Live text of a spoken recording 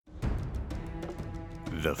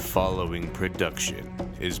The following production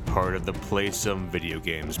is part of the Play Some Video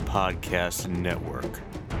Games podcast network.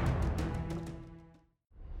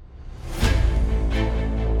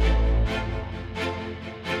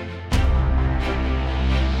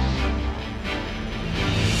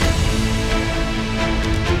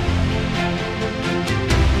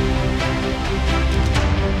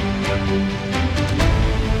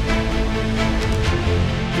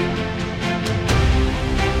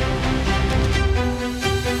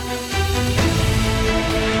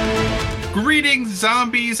 Greetings,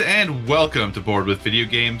 zombies, and welcome to Board with Video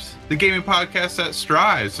Games, the gaming podcast that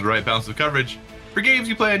strives for the right balance of coverage for games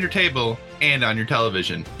you play on your table and on your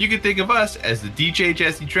television. You can think of us as the DJ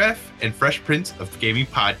Jazzy Jeff and Fresh Prince of gaming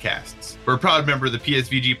podcasts. We're a proud member of the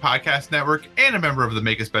PSVG Podcast Network and a member of the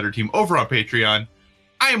Make Us Better team over on Patreon.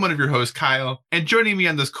 I am one of your hosts, Kyle, and joining me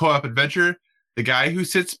on this co-op adventure, the guy who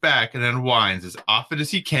sits back and unwinds as often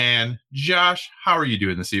as he can, Josh. How are you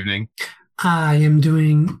doing this evening? I am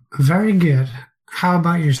doing very good. How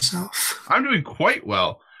about yourself? I'm doing quite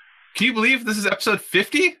well. Can you believe this is episode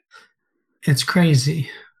 50? It's crazy.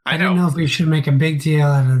 I don't know if we should make a big deal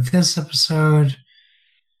out of this episode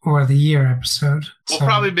or the year episode. We'll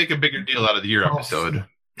probably make a bigger deal out of the year episode,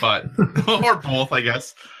 but or both, I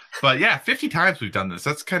guess. But yeah, 50 times we've done this.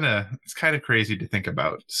 It's kind of crazy to think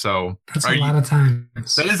about. So that's a lot of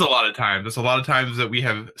times. That is a lot of times. That's a lot of times that we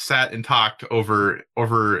have sat and talked over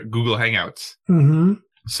Google Hangouts. Mm-hmm.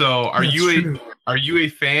 So are you a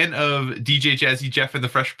fan of DJ Jazzy Jeff and the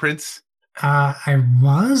Fresh Prince? I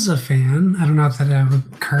was a fan. I don't know if that I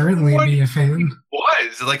would currently be a fan.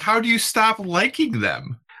 Like, how do you stop liking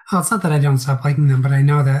them? Well, it's not that I don't stop liking them, but I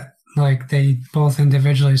know that like they both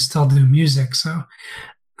individually still do music, so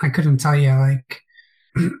I couldn't tell you like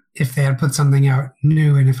if they had put something out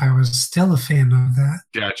new and if I was still a fan of that.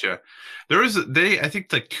 Gotcha. I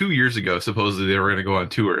think like 2 years ago, supposedly they were going to go on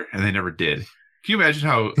tour and they never did. Can you imagine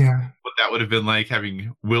what that would have been like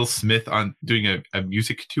having Will Smith on doing a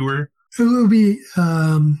music tour? It would be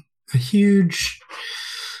a huge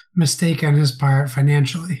mistake on his part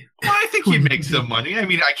financially. Well, I think he'd make some money. I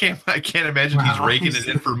mean, I can't imagine he's raking it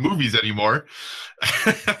in for movies anymore.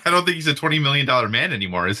 I don't think he's a $20 million man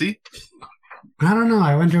anymore, is he? I don't know.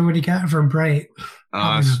 I wonder what he got for Bright.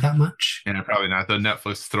 Probably not that much. Yeah, probably not. Though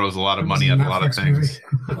Netflix throws a lot of money on a lot of things.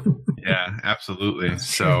 Yeah, absolutely.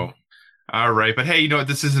 All right. But hey, you know what?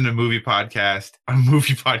 This isn't a music podcast. No,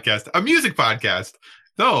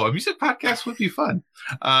 a music podcast would be fun.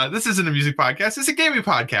 This isn't a music podcast. It's a gaming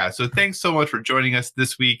podcast. So thanks so much for joining us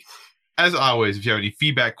this week. As always, if you have any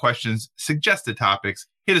feedback, questions, suggested topics,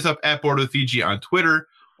 hit us up at Board with VG on Twitter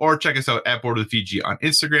or check us out at Board with VG on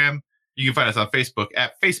Instagram. You can find us on Facebook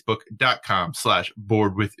at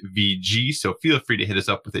facebook.com/boardwithvg. So feel free to hit us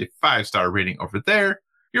up with a 5-star rating over there.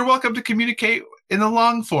 You're welcome to communicate in the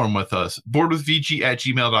long form with us,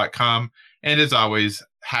 boardwithvg@gmail.com. And as always,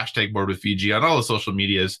 hashtag boardwithvg on all the social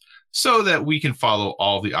medias so that we can follow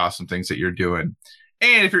all the awesome things that you're doing.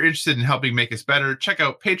 And if you're interested in helping make us better, check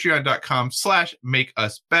out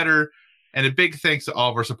patreon.com/makeusbetter. And a big thanks to all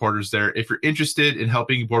of our supporters there. If you're interested in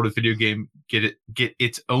helping Board with Video Game get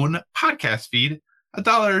its own podcast feed,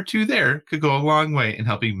 $1 or $2 there could go a long way in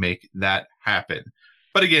helping make that happen.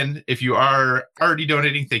 But again, if you are already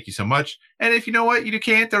donating, thank you so much. And if you know what, you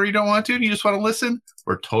can't or you don't want to and you just want to listen,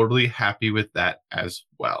 we're totally happy with that as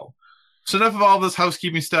well. So enough of all this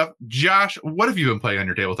housekeeping stuff. Josh, what have you been playing on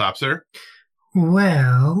your tabletop, sir?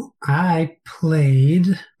 Well, I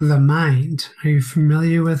played The Mind. Are you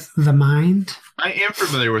familiar with The Mind? I am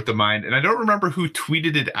familiar with The Mind, and I don't remember who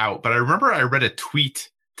tweeted it out, but I remember I read a tweet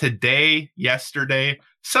yesterday,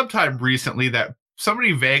 sometime recently, that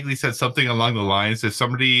somebody vaguely said something along the lines of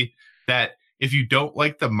somebody that if you don't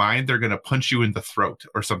like The Mind, they're going to punch you in the throat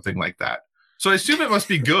or something like that. So I assume it must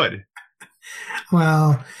be good.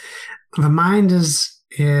 Well, The Mind is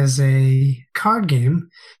a card game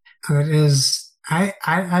that is, I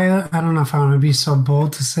don't know if I want to be so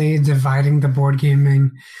bold to say dividing the board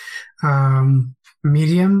gaming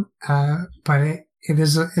medium, but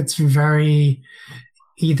it's very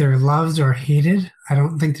either loved or hated. I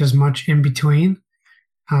don't think there's much in between.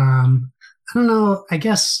 I don't know. I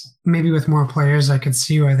guess maybe with more players, I could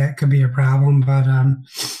see why that could be a problem. But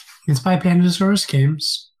it's by Pandasaurus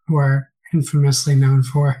Games, who are infamously known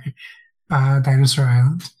for Dinosaur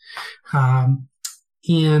Island,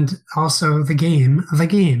 and also the game,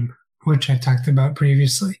 which I talked about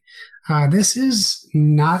previously. This is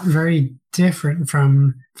not very different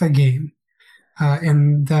from the game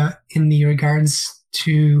in the regards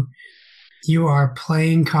to you are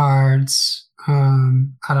playing cards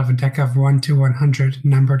out of a deck of 1 to 100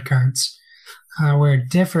 numbered cards. where it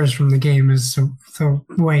differs from the game is the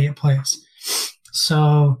way it plays.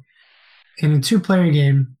 So in a 2-player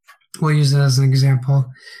game, we'll use it as an example.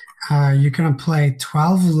 You're going to play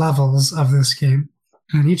 12 levels of this game,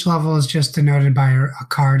 and each level is just denoted by a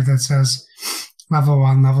card that says level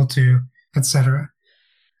 1, level 2, etc.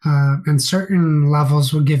 And certain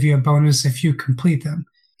levels will give you a bonus if you complete them.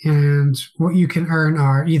 And what you can earn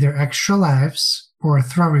are either extra lives or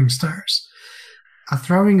throwing stars. A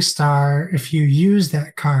throwing star, if you use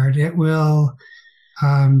that card, it will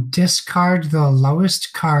discard the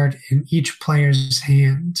lowest card in each player's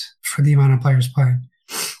hand for the amount of players playing.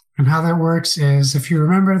 And how that works is, if you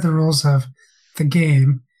remember the rules of the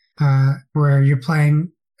game, where you're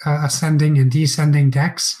playing ascending and descending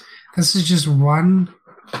decks, this is just one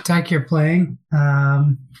deck you're playing.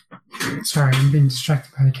 Sorry, I'm being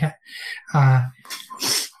distracted by a cat.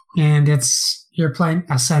 And you're playing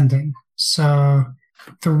ascending. So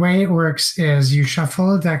the way it works is you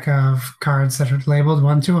shuffle a deck of cards that are labeled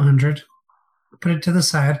 1 to 100, put it to the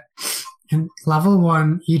side, and level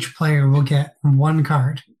 1, each player will get 1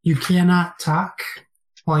 card. You cannot talk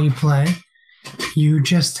while you play. You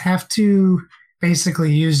just have to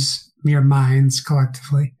basically use your minds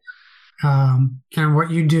collectively. And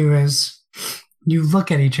what you do is you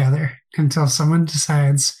look at each other until someone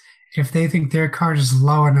decides if they think their card is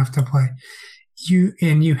low enough to play.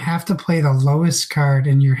 You have to play the lowest card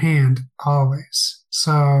in your hand always.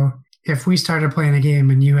 So if we started playing a game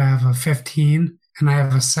and you have a 15 and I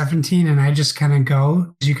have a 17 and I just kind of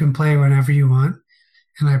go, you can play whenever you want,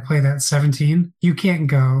 and I play that 17, you can't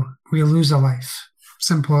go. We lose a life.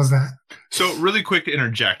 Simple as that. So really quick to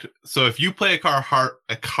interject. So if you play a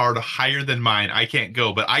card higher than mine, I can't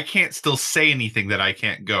go, but I can't still say anything that I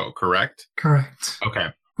can't go, correct? Correct. Okay.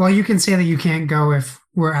 Well, you can say that you can't go if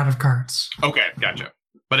we're out of cards. Okay, gotcha.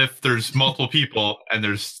 But if there's multiple people and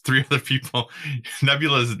there's 3 other people,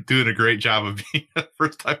 Nebula's doing a great job of being the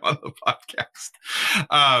first time on the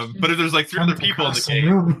podcast. But if there's like 3 other people in the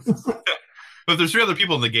game, but if there's 3 other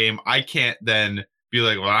people in the game, I can't then be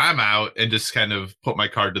like, well, I'm out, and just kind of put my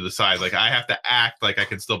card to the side. Like, I have to act like I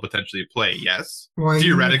can still potentially play. Yes. Well,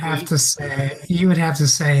 theoretically, you would have to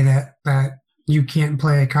say that you can't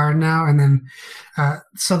play a card now, and then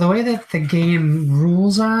so the way that the game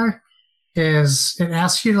rules are is it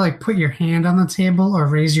asks you to like put your hand on the table or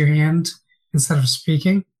raise your hand instead of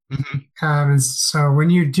speaking. Mm-hmm. And so when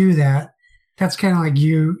you do that, that's kind of like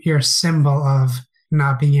your symbol of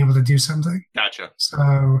not being able to do something. Gotcha.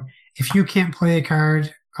 So if you can't play a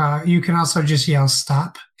card, you can also just yell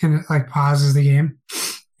stop, and it like pauses the game.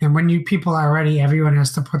 And when people are ready, everyone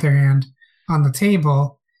has to put their hand on the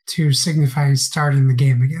table to signify starting the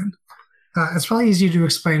game again. It's probably easier to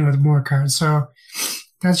explain with more cards. So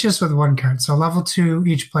that's just with 1 card. So level 2,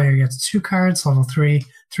 each player gets 2 cards. Level 3,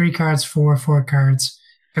 3 cards, 4 cards,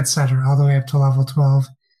 etc., all the way up to level 12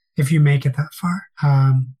 if you make it that far.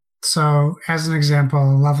 So as an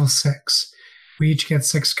example, level 6, we each get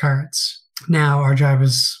 6 cards. Now our job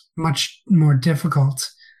is much more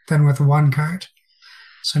difficult than with 1 card.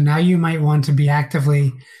 So now you might want to be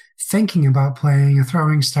actively thinking about playing a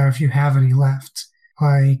throwing star if you have any left.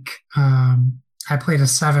 Like, I played a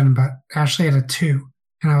 7, but Ashley had a 2.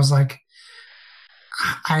 And I was like,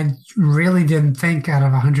 I really didn't think out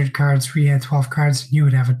of 100 cards where you had 12 cards and you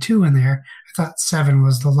would have a 2 in there. I thought 7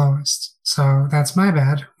 was the lowest. So that's my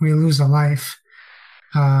bad. We lose a life.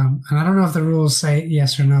 And I don't know if the rules say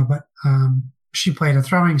yes or no, but she played a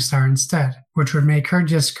throwing star instead, which would make her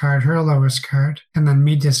discard her lowest card and then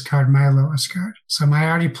me discard my lowest card. So I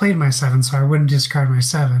already played my 7, so I wouldn't discard my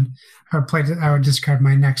 7. I would discard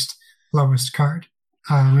my next lowest card.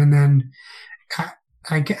 And then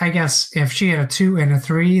I guess if she had a 2 and a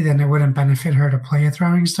 3, then it wouldn't benefit her to play a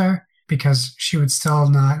throwing star because she would still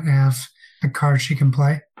not have a card she can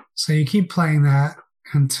play. So you keep playing that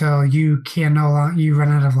until you you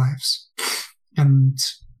run out of lives. And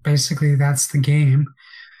basically that's the game,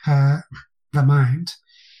 the mind.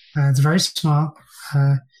 It's very small.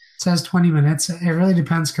 It says 20 minutes. It really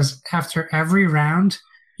depends because after every round,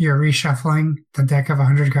 you're reshuffling the deck of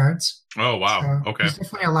 100 cards. Oh, wow. So okay. There's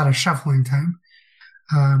definitely a lot of shuffling time.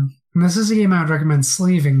 And this is a game I would recommend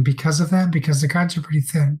sleeving because of that, because the cards are pretty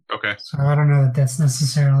thin. Okay. So I don't know that that's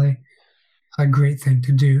necessarily a great thing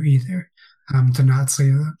to do either, to not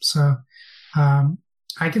sleeve them. So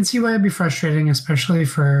I can see why it'd be frustrating, especially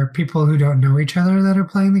for people who don't know each other that are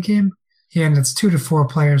playing the game. And it's 2 to 4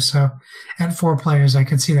 players, so at 4 players, I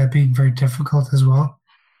could see that being very difficult as well.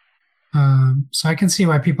 So I can see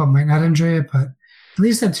why people might not enjoy it, but at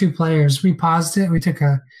least at 2 players, we paused it. We took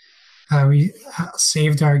we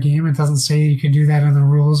saved our game. It doesn't say you could do that in the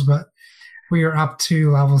rules, but we were up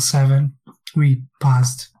to level 7. we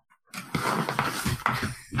paused.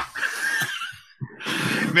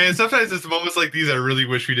 Man, sometimes it's moments like these I really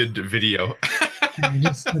wish we did video.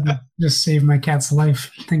 I just saved my cat's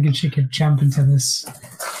life, thinking she could jump into this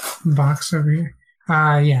box over here.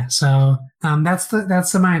 Yeah. So that's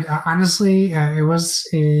the mind. Honestly, it was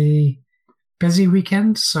a busy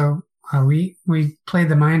weekend, so we played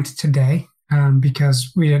the mind today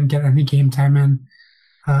because we didn't get any game time in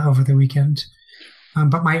over the weekend.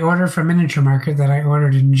 But my order for Miniature Market that I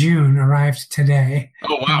ordered in June arrived today.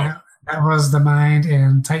 Oh wow! That was the Mind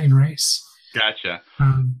and Titan Race. Gotcha.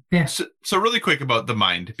 Yeah. So really quick about the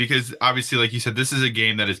Mind, because obviously, like you said, this is a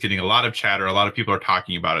game that is getting a lot of chatter. A lot of people are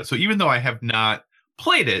talking about it. So even though I have not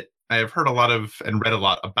played it, I have heard a lot of and read a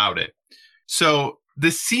lot about it. So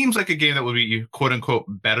this seems like a game that would be quote unquote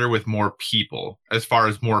better with more people as far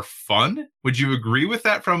as more fun. Would you agree with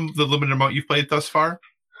that from the limited amount you've played thus far?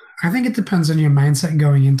 I think it depends on your mindset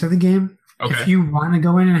going into the game. Okay. If you want to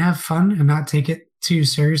go in and have fun and not take it too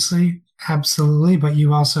seriously, absolutely. But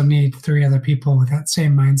you also need 3 other people with that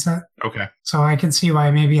same mindset. Okay. So I can see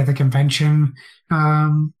why maybe at the convention,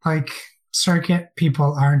 like circuit,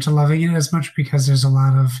 people aren't loving it as much because there's a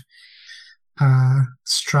lot of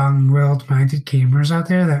strong-willed minded gamers out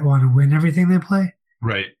there that want to win everything they play.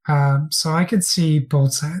 Right. So I could see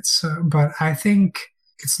both sides. But I think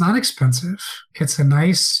it's not expensive. It's a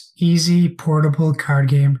nice, easy, portable card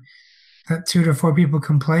game that 2 to 4 people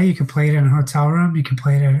can play. You can play it in a hotel room. You can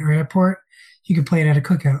play it at an airport. You can play it at a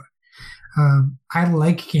cookout. I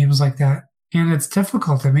like games like that. And it's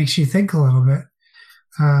difficult. It makes you think a little bit.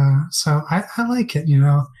 So I like it, you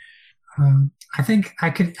know. I think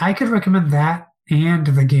I could recommend that and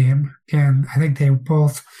the game. And I think they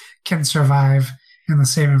both can survive in the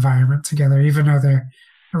same environment together, even though they're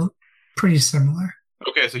pretty similar.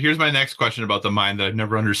 Okay, so here's my next question about the Mind that I've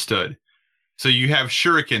never understood. So you have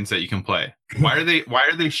shurikens that you can play. Why are they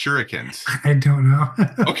shurikens? I don't know.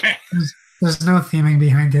 Okay. There's no theming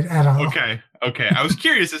behind it at all. Okay. I was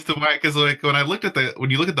curious as to why, because like when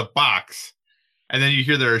you look at the box and then you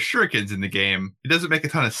hear there are shurikens in the game, it doesn't make a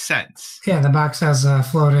ton of sense. Yeah, the box has a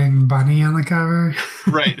floating bunny on the cover.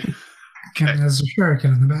 Right. Okay. And there's a shuriken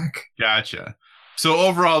in the back. Gotcha. So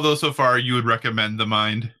overall, though, so far, you would recommend the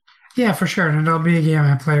Mind? Yeah, for sure. And it'll be a game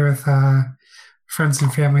I play with friends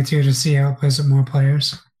and family too to see how it plays with more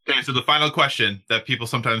players. Okay, so the final question that people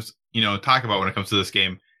sometimes, talk about when it comes to this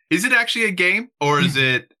game, is it actually a game or is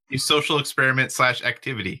it a social experiment /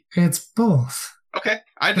 activity? It's both. Okay.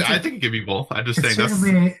 I think it could be both. I'm just saying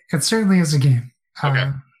it certainly is a game. Okay.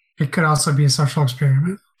 It could also be a social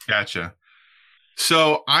experiment. Gotcha.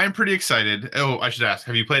 So I'm pretty excited. Oh, I should ask,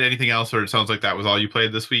 have you played anything else, or it sounds like that was all you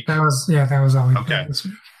played this week? That was all we played this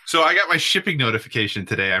week. So I got my shipping notification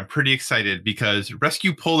today. I'm pretty excited because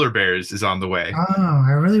Rescue Polar Bears is on the way. Oh,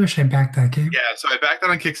 I really wish I backed that game. Yeah, so I backed that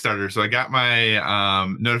on Kickstarter. So I got my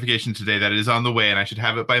notification today that it is on the way, and I should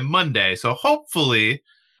have it by Monday. So hopefully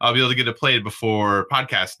I'll be able to get it played before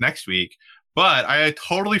podcast next week. But I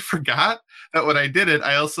totally forgot that when I did it,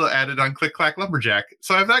 I also added on Click Clack Lumberjack.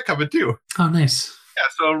 So I have that coming too. Oh, nice. Yeah,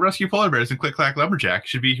 so Rescue Polar Bears and Click Clack Lumberjack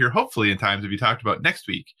should be here hopefully in time to be talked about next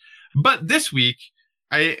week. But this week,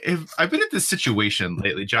 I've been in this situation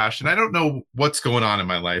lately, Josh, and I don't know what's going on in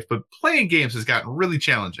my life, but playing games has gotten really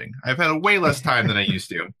challenging. I've had a way less time than I used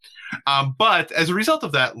to. But as a result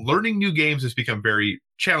of that, learning new games has become very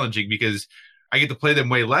challenging because I get to play them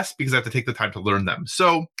way less because I have to take the time to learn them.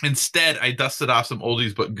 So instead, I dusted off some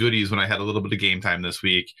oldies but goodies when I had a little bit of game time this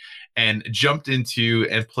week and jumped into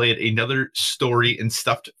and played another story in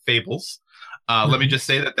Stuffed Fables. Let me just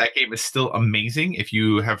say that game is still amazing. If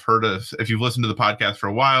you've listened to the podcast for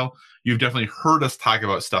a while, you've definitely heard us talk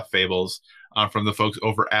about Stuffed Fables from the folks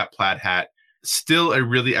over at Plaid Hat. Still a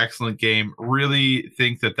really excellent game. Really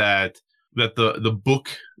think that the book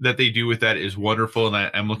that they do with that is wonderful, and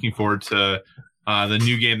I'm looking forward to the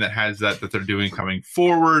new game that has that they're doing coming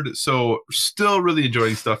forward. So still really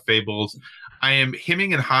enjoying Stuffed Fables. I am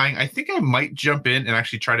hemming and hawing. I think I might jump in and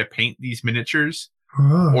actually try to paint these miniatures.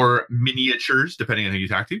 Oh. Or miniatures, depending on who you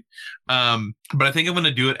talk to. But I think I'm going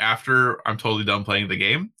to do it after I'm totally done playing the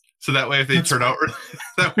game. So that way, if they turn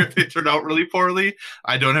out really poorly,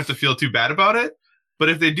 I don't have to feel too bad about it. But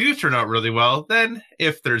if they do turn out really well, then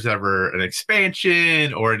if there's ever an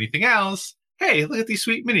expansion or anything else, hey, look at these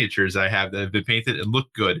sweet miniatures I have that have been painted and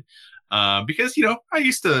look good. Because, I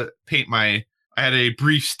used to paint I had a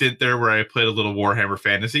brief stint there where I played a little Warhammer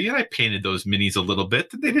Fantasy, and I painted those minis a little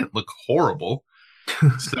bit, and they didn't look horrible.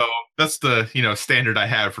 So that's the standard I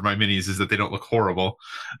have for my minis, is that they don't look horrible.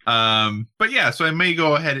 But yeah, so I may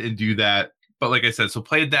go ahead and do that. But like I said, so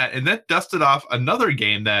played that and then dusted off another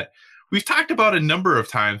game that we've talked about a number of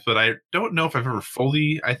times, but I don't know if I've ever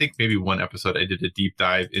fully, I think maybe one episode I did a deep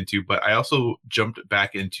dive into, but I also jumped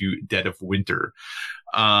back into Dead of Winter.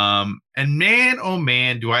 And man, oh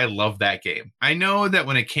man, do I love that game. I know that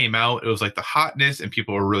when it came out, it was like the hotness and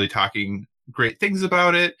people were really talking great things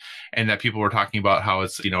about it, and that people were talking about how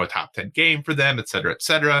it's, a top 10 game for them, et cetera, et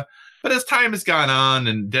cetera. But as time has gone on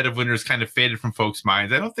and Dead of Winter has kind of faded from folks'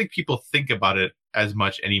 minds, I don't think people think about it as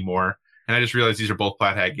much anymore. And I just realized these are both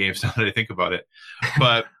Plat Hat games now that I think about it.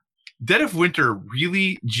 But Dead of Winter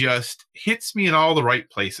really just hits me in all the right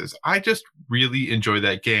places. I just really enjoy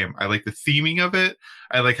that game. I like the theming of it.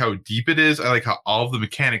 I like how deep it is. I like how all of the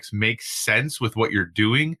mechanics make sense with what you're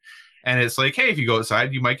doing. And it's like, hey, if you go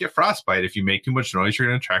outside, you might get frostbite. If you make too much noise, you're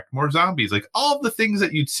going to attract more zombies. Like all of the things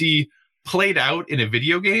that you'd see played out in a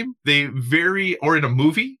video game, or in a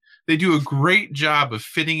movie, they do a great job of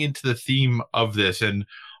fitting into the theme of this and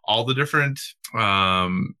all the different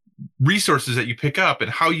resources that you pick up and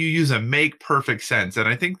how you use them make perfect sense. And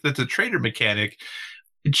I think that the trader mechanic,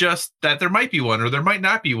 just that there might be one or there might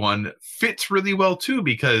not be one, fits really well too,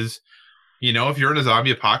 because if you're in a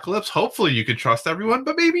zombie apocalypse, hopefully you can trust everyone,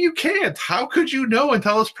 but maybe you can't. How could you know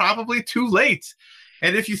until it's probably too late?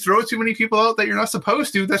 And if you throw too many people out that you're not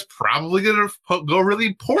supposed to, that's probably going to go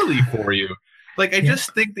really poorly for you. Like, I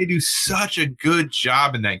just think they do such a good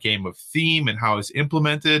job in that game of theme and how it's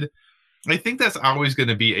implemented. I think that's always going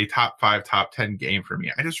to be a top 5, top 10 game for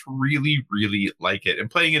me. I just really, really like it. And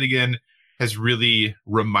playing it again has really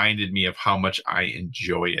reminded me of how much I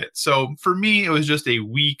enjoy it. So for me, it was just a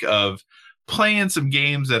week of playing some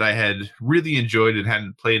games that I had really enjoyed and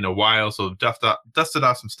hadn't played in a while. So dusted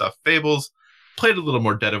off some stuff, Fables, played a little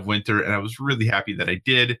more Dead of Winter, and I was really happy that I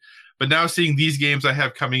did. But now seeing these games I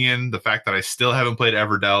have coming in, the fact that I still haven't played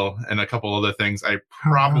Everdell and a couple other things, I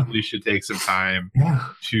probably should take some time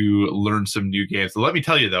to learn some new games. So let me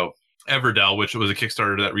tell you, though, Everdell, which was a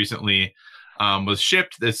Kickstarter that recently was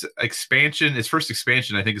shipped, this expansion, its first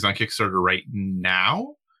expansion, I think, is on Kickstarter right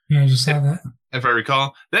now. Yeah, I just saw that. If I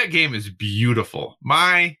recall, that game is beautiful.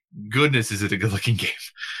 My goodness, is it a good-looking game.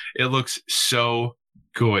 It looks so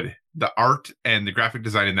good. The art and the graphic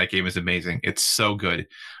design in that game is amazing. It's so good.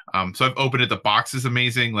 So I've opened it. The box is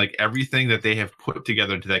amazing. Like everything that they have put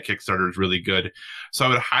together into that Kickstarter is really good. So I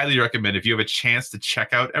would highly recommend, if you have a chance to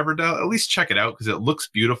check out Everdell, at least check it out because it looks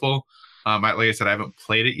beautiful. Like I said, I haven't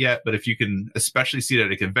played it yet, but if you can especially see it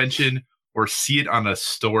at a convention or see it on a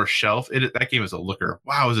store shelf, that game is a looker.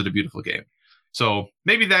 Wow, is it a beautiful game. So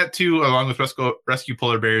maybe that too, along with Rescue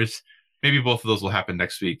Polar Bears, maybe both of those will happen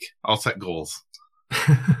next week. I'll set goals.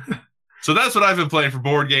 So that's what I've been playing for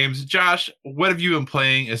board games. Josh, what have you been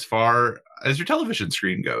playing as far as your television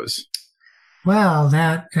screen goes? Well,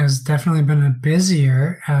 that has definitely been a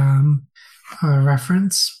busier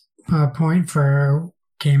reference point for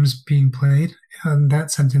games being played.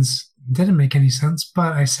 That sentence didn't make any sense,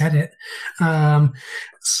 but I said it.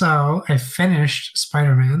 So I finished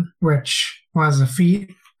Spider-Man, which was a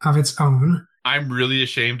feat of its own. I'm really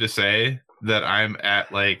ashamed to say that I'm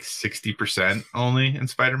at like 60% only in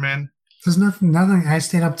Spider-Man. There's nothing. I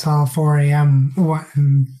stayed up till 4 a.m.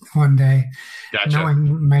 one day,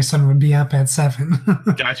 knowing my son would be up at 7.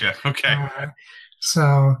 Gotcha. Okay.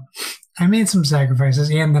 So I made some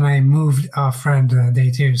sacrifices, and then I moved a friend that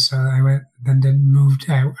day too. So I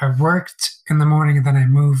worked in the morning, and then I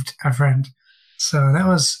moved a friend. So that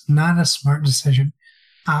was not a smart decision.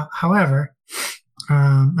 However,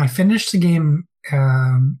 I finished the game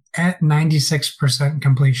at 96%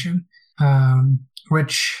 completion,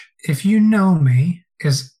 which, if you know me,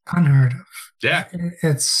 is unheard of. Yeah.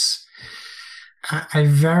 I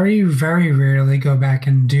very, very rarely go back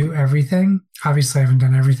and do everything. Obviously, I haven't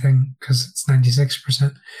done everything because it's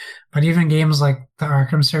 96%. But even games like the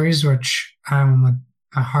Arkham series, which I'm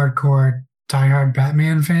a hardcore, diehard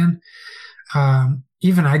Batman fan,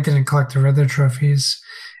 even I didn't collect the Riddler trophies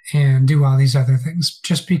and do all these other things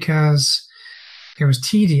just because it was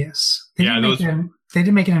tedious. They didn't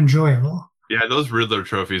make it enjoyable. Yeah, those Riddler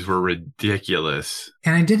trophies were ridiculous.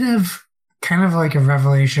 And I did have kind of like a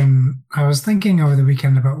revelation. I was thinking over the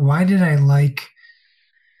weekend about why do I like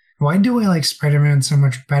Spider-Man so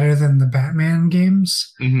much better than the Batman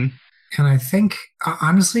games? Mm-hmm. And I think,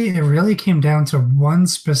 honestly, it really came down to one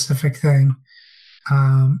specific thing,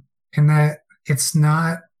 in that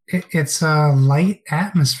it's a light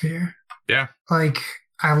atmosphere. Yeah. Like,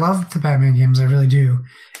 I love the Batman games, I really do.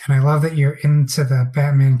 And I love that you're into the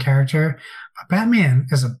Batman character. But Batman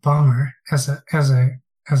is a bummer as a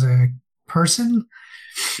person.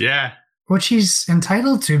 Yeah. Which he's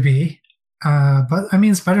entitled to be. But I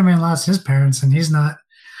mean, Spider-Man lost his parents and he's not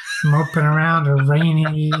moping around a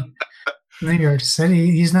rainy New York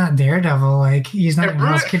City. He's not Daredevil. Like, he's not And in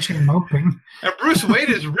Hell's Kitchen moping. And Bruce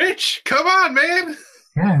Wayne is rich. Come on, man.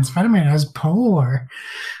 Yeah, and Spider-Man is poor.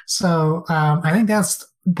 So I think that's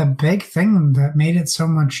the big thing that made it so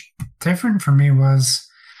much different for me was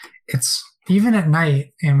it's even at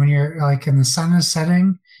night and when you're like in the sun is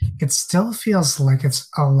setting, it still feels like it's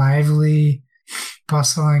a lively,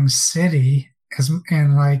 bustling city.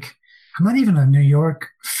 And like, I'm not even a New York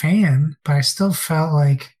fan, but I still felt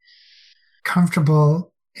like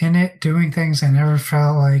comfortable in it, doing things. I never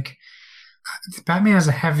felt like Batman is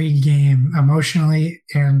a heavy game emotionally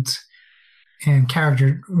and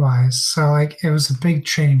character wise. So like it was a big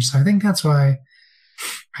change. So I think that's why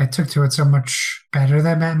I took to it so much better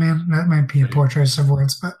than Batman. That might be a poor choice of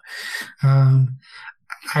words, but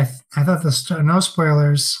I thought no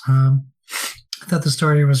spoilers. I thought the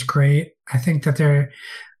story was great. I think that their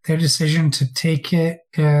decision to take it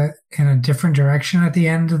in a different direction at the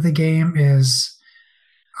end of the game is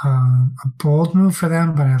a bold move for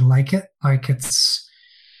them, but I like it. Like it's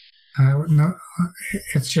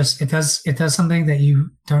just it does something that you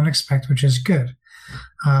don't expect, which is good.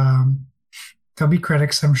 There'll be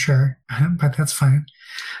critics, I'm sure, but that's fine.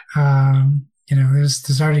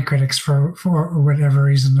 There's already critics for whatever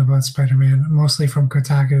reason about Spider-Man, mostly from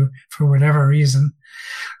Kotaku for whatever reason.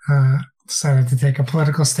 Decided to take a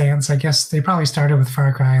political stance. I guess they probably started with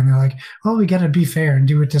Far Cry and they're like, well, we got to be fair and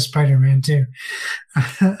do it to Spider-Man too.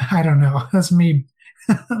 I don't know. That's me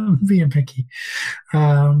being picky.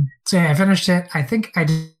 So yeah, I finished it. I think I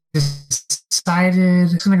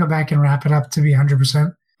decided I'm going to go back and wrap it up to be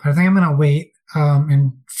 100%, but I think I'm going to wait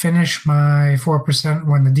and finish my 4%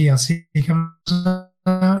 when the DLC comes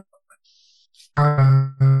out.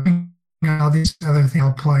 All these other things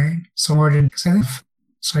I'm playing. So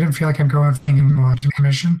I didn't feel like I'm going to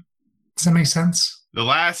commission. Does that make sense? The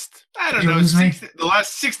last, I don't know, the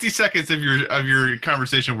last 60 seconds of your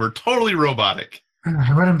conversation were totally robotic.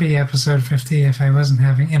 I wouldn't be episode 50 if I wasn't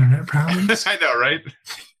having internet problems. I know, right?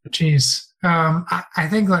 Jeez. I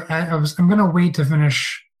think like I'm going to wait to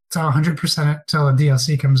finish to 100% it till the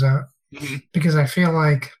DLC comes out because I feel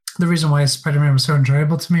like the reason why Spider-Man was so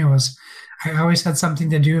enjoyable to me was I always had something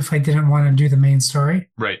to do if I didn't want to do the main story.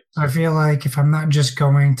 Right. So I feel like if I'm not just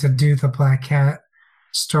going to do the Black Cat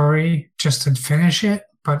story just to finish it,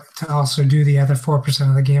 but to also do the other 4%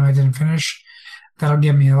 of the game I didn't finish, that'll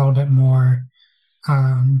give me a little bit more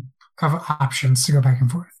of options to go back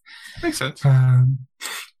and forth. Makes sense.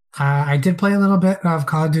 I did play a little bit of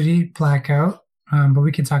Call of Duty Blackout, but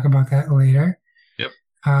we can talk about that later. Yep.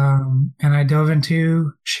 And I dove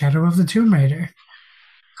into Shadow of the Tomb Raider.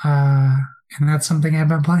 And that's something I've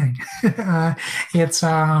been playing. It's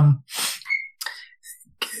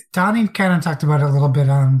Donnie kind of talked about it a little bit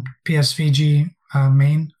on PSVG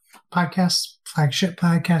main podcast, flagship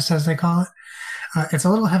podcast as they call it. It's a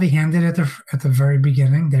little heavy-handed at the very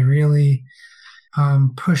beginning. They really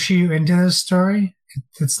push you into the story.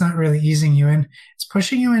 It's not really easing you in. It's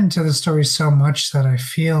pushing you into the story so much that I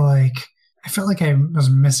felt like I was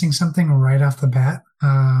missing something right off the bat.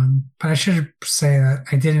 But I should say that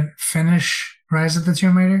I didn't finish Rise of the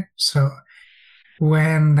Tomb Raider. So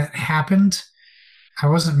when that happened, I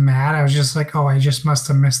wasn't mad. I was just like, oh, I just must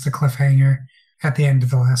have missed the cliffhanger at the end of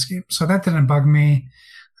the last game. So that didn't bug me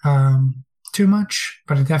too much,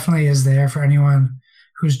 but it definitely is there for anyone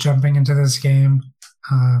who's jumping into this game,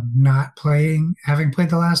 having played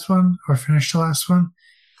the last one or finished the last one.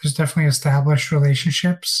 There's definitely established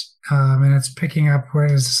relationships, and it's picking up where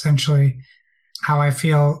it is essentially how I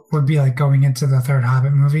feel would be like going into the third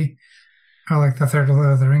Hobbit movie or like the third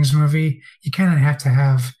Lord of the Rings movie. You kind of have to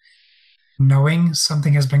have knowing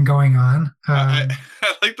something has been going on. I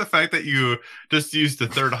like the fact that you just used the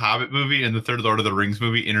third Hobbit movie and the third Lord of the Rings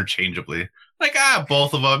movie interchangeably. Like,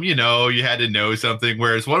 both of them, you had to know something,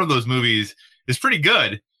 whereas one of those movies is pretty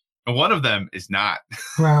good and one of them is not.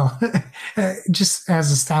 Well, just as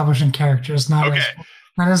establishing characters, not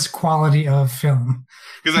as quality of film.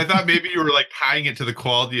 Because I thought maybe you were like tying it to the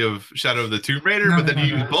quality of Shadow of the Tomb Raider, but then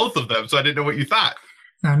you used both of them, so I didn't know what you thought.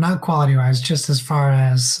 No, not quality-wise, just as far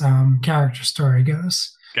as character story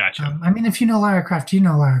goes. Gotcha. I mean, if you know Lara Croft, you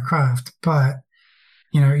know Lara Croft, but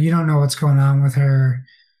you don't know what's going on with her,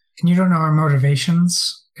 and you don't know her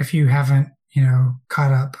motivations if you haven't,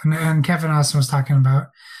 caught up. And Kevin also was talking about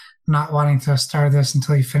not wanting to start this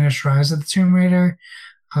until he finished Rise of the Tomb Raider.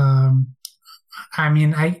 I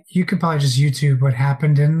mean, you could probably just YouTube what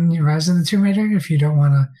happened in Rise of the Tomb Raider if you don't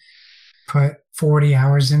want to put 40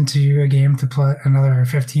 hours into a game to put another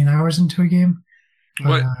 15 hours into a game.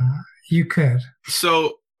 What? You could.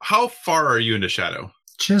 So how far are you into Shadow?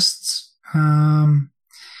 Just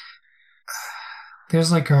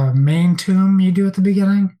there's like a main tomb you do at the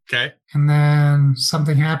beginning, Okay. and then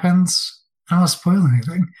something happens. I don't want to spoil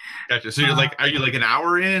anything. Gotcha. So you're like, are you like an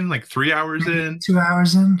hour in, like 3 hours in? 2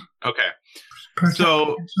 hours in. Okay. per So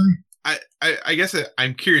time, actually. I guess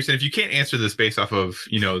I'm curious, and if you can't answer this based off of,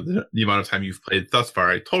 the amount of time you've played thus far,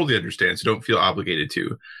 I totally understand, so don't feel obligated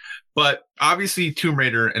to. But obviously, Tomb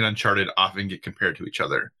Raider and Uncharted often get compared to each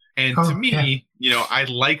other. And to me, I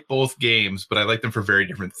like both games, but I like them for very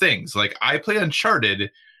different things. Like, I play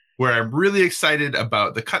Uncharted, where I'm really excited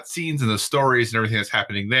about the cutscenes and the stories and everything that's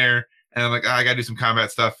happening there. And I'm like, I got to do some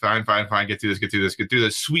combat stuff. Fine. Get through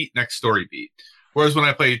this. Sweet, next story beat. Whereas when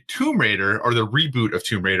I play Tomb Raider, or the reboot of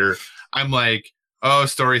Tomb Raider, I'm like, oh,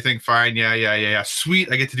 story thing, fine, yeah.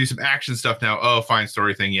 Sweet, I get to do some action stuff now. Oh, fine,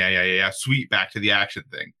 story thing, yeah. Sweet, back to the action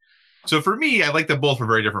thing. So for me, I like them both for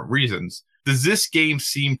very different reasons. Does this game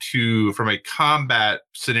seem to, from a combat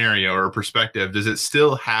scenario or perspective, does it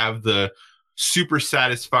still have the super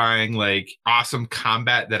satisfying, like, awesome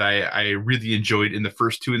combat that I really enjoyed in the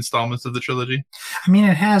first two installments of the trilogy? I mean,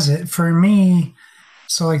 it has it. For me,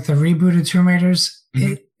 so like the rebooted Tomb Raiders,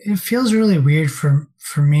 it feels really weird for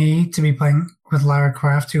me to be playing with Lara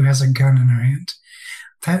Croft, who has a gun in her hand.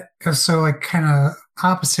 That is so like kind of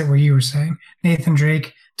opposite what you were saying. Nathan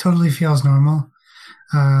Drake totally feels normal.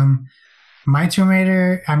 My Tomb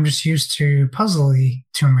Raider, I'm just used to puzzly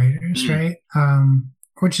Tomb Raiders, right?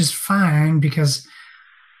 Which is fine because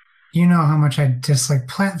you know how much I dislike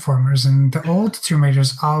platformers, and the old Tomb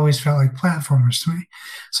Raiders always felt like platformers to me.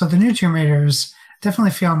 So the new Tomb Raiders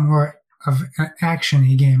definitely feel more of an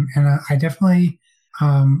action-y game, and I definitely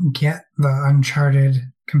get the Uncharted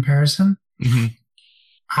comparison.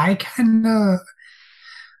 I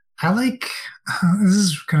like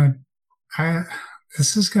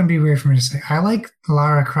this is gonna be weird for me to say. I like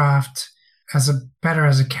Lara Croft better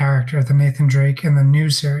as a character than Nathan Drake in the new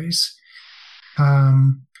series,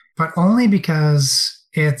 but only because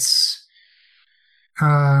it's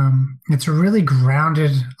a really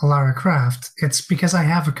grounded Lara Croft. It's because I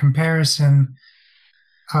have a comparison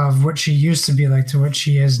of what she used to be like to what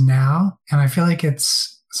she is now, and I feel like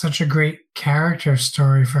it's such a great character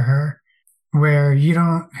story for her, where you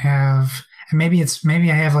don't have, and maybe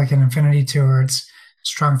I have like an affinity towards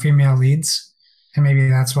strong female leads, and maybe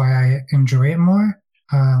that's why I enjoy it more.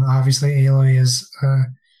 Obviously, Aloy is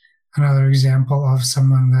another example of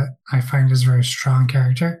someone that I find is a very strong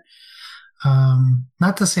character.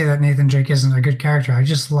 Not to say that Nathan Drake isn't a good character. I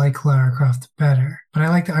just like Lara Croft better. But I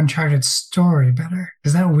like the Uncharted story better.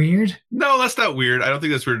 Is that weird? No, that's not weird. I don't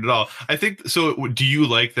think that's weird at all. I think, so do you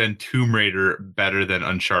like then Tomb Raider better than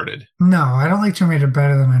Uncharted? No, I don't like Tomb Raider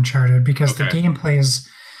better than Uncharted because the gameplay is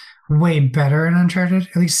way better in Uncharted.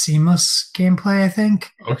 At least seamless gameplay, I think.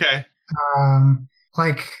 Okay.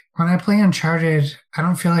 Like when I play Uncharted, I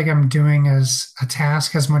don't feel like I'm doing as a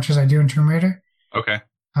task as much as I do in Tomb Raider. Okay.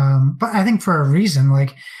 But I think for a reason,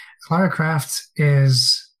 like Lara Croft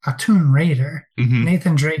is a Tomb Raider.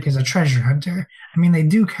 Nathan Drake is a treasure hunter. I mean, they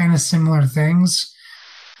do kind of similar things,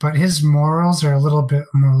 but his morals are a little bit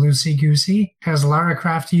more loosey-goosey. As Lara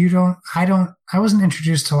Croft, I wasn't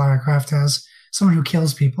introduced to Lara Croft as someone who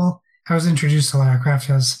kills people. I was introduced to Lara Croft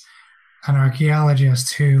as an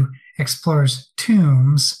archaeologist who explores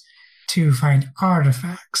tombs to find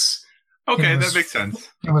artifacts. Okay, that makes sense.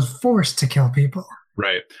 I was forced to kill people.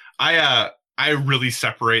 Right. I really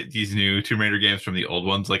separate these new Tomb Raider games from the old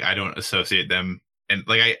ones. Like, I don't associate them, and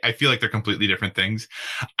like I feel like they're completely different things.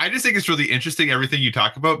 I just think it's really interesting, everything you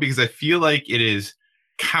talk about, because I feel like it is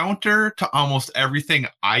counter to almost everything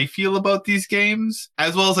I feel about these games,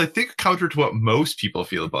 as well as I think counter to what most people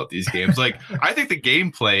feel about these games. Like, I think the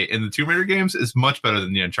gameplay in the Tomb Raider games is much better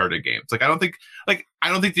than the Uncharted games. Like, I don't think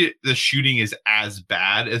the shooting is as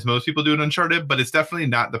bad as most people do in Uncharted, but it's definitely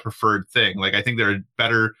not the preferred thing. Like, I think there are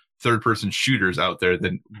better third-person shooters out there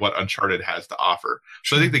than what Uncharted has to offer.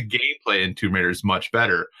 So I think the gameplay in Tomb Raider is much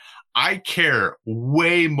better. I care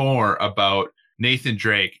way more about Nathan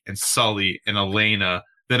Drake and Sully and Elena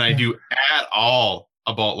than I do at all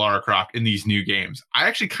about Lara Croft in these new games. I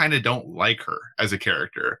actually kind of don't like her as a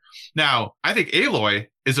character. Now, I think Aloy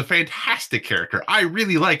is a fantastic character. I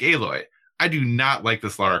really like Aloy. I do not like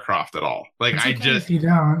this Lara Croft at all. Like, if you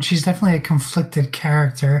don't, she's definitely a conflicted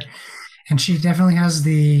character, and she definitely has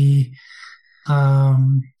the I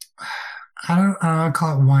don't want to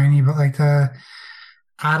call it whiny, but like the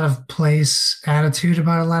out of place attitude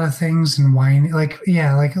about a lot of things, and whiny, like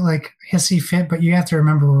hissy fit. But you have to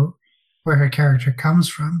remember where her character comes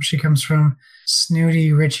from. She comes from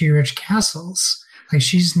snooty, rich castles. Like,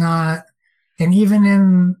 she's not, and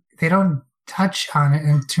even they don't touch on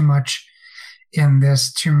it too much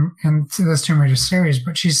into this Tomb Raider series,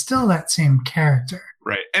 but she's still that same character.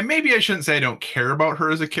 Right. And maybe I shouldn't say I don't care about her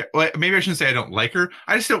as a character. Maybe I shouldn't say I don't like her.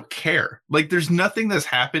 I just don't care. Like, there's nothing that's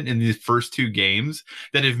happened in these first two games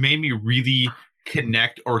that have made me really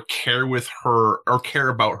connect or care with her or care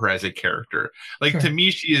about her as a character. Like, Sure. to me,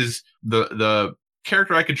 she is the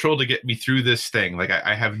character I control to get me through this thing. Like,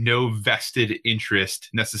 I have no vested interest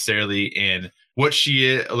necessarily in what she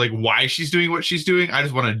is, like why she's doing what she's doing. I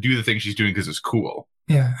just want to do the thing she's doing because it's cool.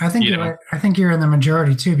 Yeah, I think You you're know? right. I think you're in the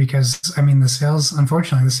majority too, because I mean,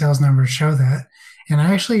 unfortunately, the sales numbers show that. And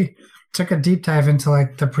I actually took a deep dive into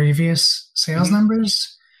like the previous sales Mhm.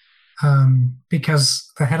 numbers,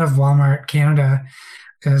 because the head of Walmart Canada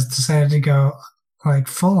has decided to go like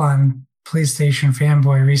full on PlayStation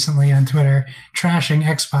fanboy recently on Twitter, trashing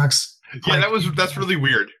Xbox. Yeah, like, that's really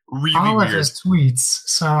weird. Really all weird. of his tweets.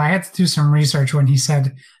 So I had to do some research when he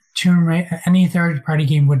said any third party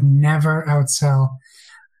game would never outsell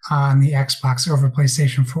on the Xbox over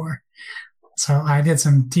PlayStation 4. So I did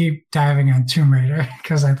some deep diving on Tomb Raider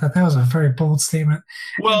because I thought that was a very bold statement.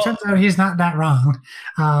 Well, It turns out he's not that wrong,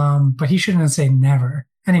 but he shouldn't say never.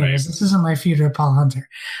 Anyways, This isn't my feud with Paul Hunter.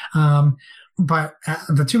 But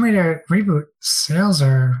the Tomb Raider reboot sales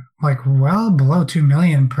are like well below 2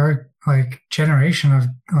 million per like generation of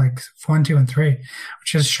like 1, 2, and 3,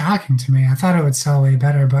 which is shocking to me. I thought it would sell way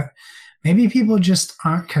better, but maybe people just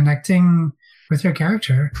aren't connecting with your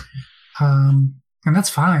character. And that's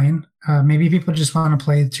fine. Maybe people just want to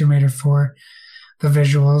play Tomb Raider for the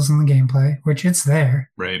visuals and the gameplay, which it's there.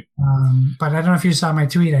 right. But I don't know if you saw my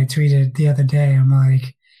tweet I tweeted the other day. I'm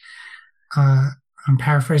like, I'm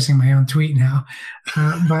paraphrasing my own tweet now.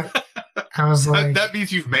 But I was like, that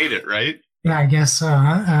means you've made it, right? yeah, I guess so.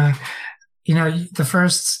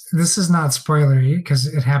 This is not spoilery because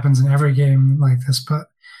it happens in every game like this, but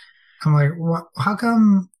I'm like, how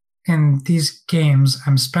come in these games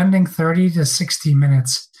I'm spending 30 to 60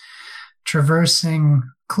 minutes traversing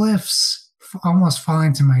cliffs, almost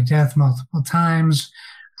falling to my death multiple times,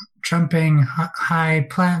 jumping high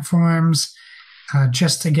platforms,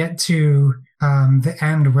 just to get to the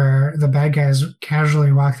end where the bad guys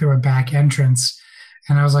casually walk through a back entrance.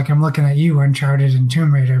 And I was like, I'm looking at you, Uncharted and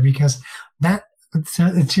Tomb Raider, because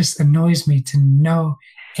it just annoys me to no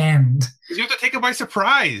end. You have to take it by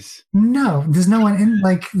surprise. No, there's no one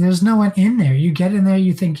in there. You get in there,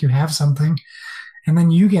 you think you have something, and then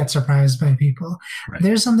you get surprised by people. Right.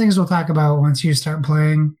 There's some things we'll talk about once you start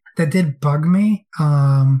playing that did bug me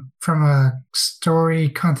from a story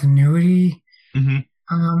continuity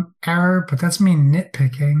error, but that's me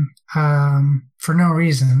nitpicking for no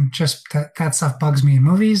reason. Just that stuff bugs me in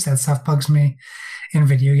movies. That stuff bugs me in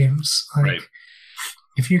video games. Like, Right.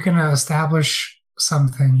 if you can establish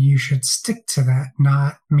something, you should stick to that,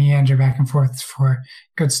 not meander back and forth for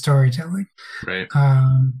good storytelling. Right.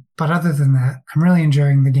 But other than that, I'm really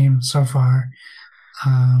enjoying the game so far.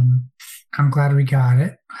 I'm glad we got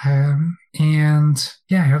it. And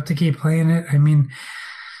yeah, I hope to keep playing it. I mean,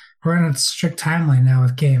 we're on a strict timeline now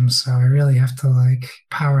with games, so I really have to like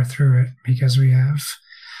power through it because we have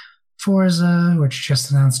Forza, which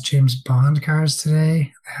just announced James Bond cars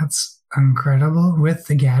today. That's incredible with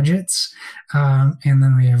the gadgets. And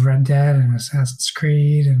then we have Red Dead and Assassin's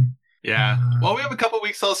Creed. And Yeah. Well, we have a couple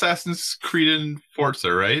weeks till Assassin's Creed and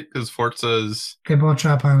Forza, right? Because Forza's... they both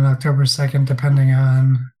drop on October 2nd, depending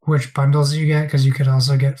on which bundles you get, because you could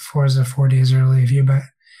also get Forza 4 days early if you buy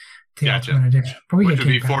the Gotcha. Ultimate Edition. But we which get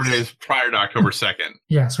would be Game 4 Pass. days prior to October 2nd.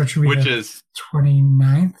 Yes, which would be Which the is...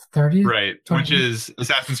 29th, 30th? Right. 20th? Which is...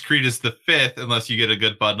 Assassin's Creed is the 5th, unless you get a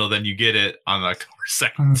good bundle, then you get it on October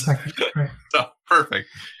 2nd. On the 2nd, right. So, perfect.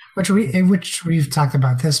 Which we've talked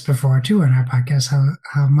about this before too in our podcast,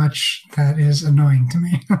 how much that is annoying to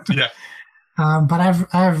me. Yeah. But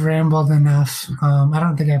I've rambled enough. I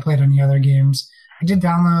don't think I played any other games. I did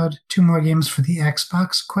download 2 more games for the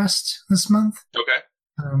Xbox Quest this month. Okay.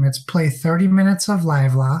 It's play 30 minutes of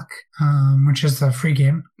Livelock, which is the free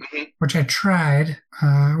game, which I tried,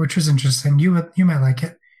 which was interesting. You might like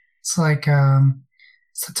it. It's like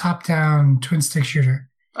it's a top-down twin stick shooter.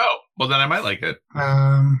 Oh, well, then I might like it.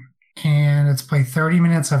 And it's play 30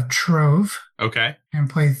 minutes of Trove Okay. and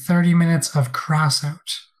play 30 minutes of Crossout.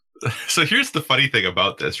 So here's the funny thing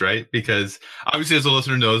about this, right? Because obviously, as the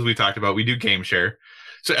listener knows, we talked about, we do game share.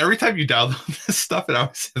 So every time you download this stuff, it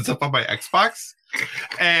always ends up on my Xbox.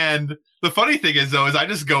 And the funny thing is, though, is I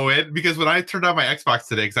just go in, because when I turned on my Xbox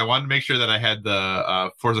today, because I wanted to make sure that I had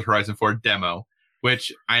the Forza Horizon 4 demo,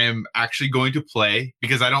 which I am actually going to play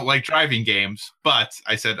because I don't like driving games. But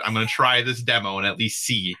I said, I'm going to try this demo and at least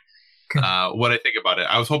see what I think about it.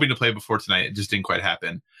 I was hoping to play before tonight. It just didn't quite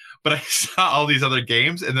happen. But I saw all these other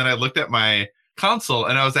games, and then I looked at my console,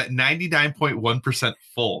 and I was at 99.1%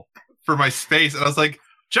 full for my space. And I was like,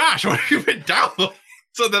 Josh, what have you been downloading?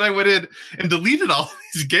 So then I went in and deleted all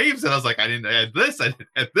these games, and I was like, I didn't add this, I didn't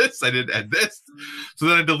add this, I didn't add this. So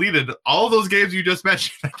then I deleted all those games you just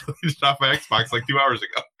mentioned. I deleted it off my Xbox like 2 hours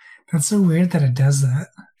ago. That's so weird that it does that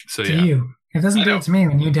So to you. It doesn't do it to me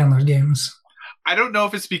when you download games. I don't know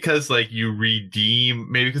if it's because like you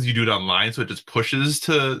redeem, maybe because you do it online, so it just pushes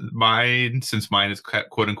to mine, since mine is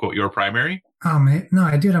quote unquote your primary. Oh, mate. No,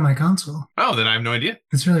 I do it on my console. Oh, then I have no idea.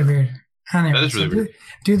 It's really weird. Anyway, That is really weird.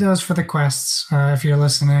 Do those for the quests. If you're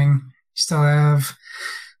listening, you still have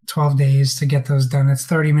 12 days to get those done. It's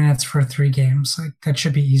 30 minutes for 3 games. Like that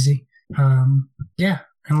should be easy. Yeah,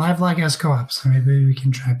 and Live Lock has co-op, so maybe we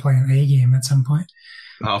can try playing a game at some point.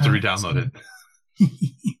 I'll have to re-download it.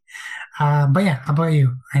 But yeah, how about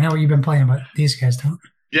you? I know what you've been playing, but these guys don't.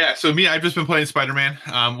 Yeah, so me, I've just been playing Spider-Man.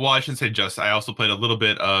 Well, I shouldn't say just. I also played a little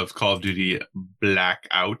bit of Call of Duty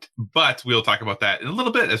Blackout, but we'll talk about that in a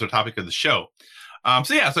little bit as our topic of the show.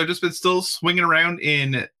 So I've just been still swinging around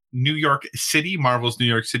in New York City, Marvel's New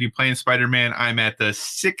York City, playing Spider-Man. I'm at the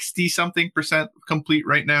 60-something% complete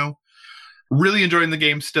right now. Really enjoying the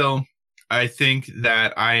game still. I think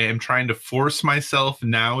that I am trying to force myself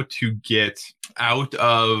now to get out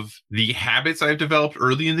of the habits I've developed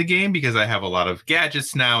early in the game, because I have a lot of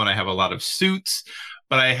gadgets now and I have a lot of suits,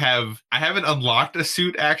 but I haven't unlocked a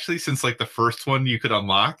suit actually since like the first one you could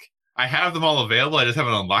unlock. I have them all available. I just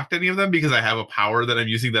haven't unlocked any of them because I have a power that I'm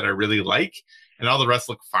using that I really like, and all the rest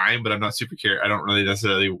look fine, but I'm not super care. I don't really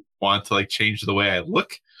necessarily want to like change the way I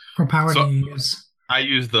look. What power do you use? I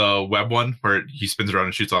use the web one where he spins around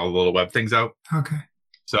and shoots all the little web things out. Okay.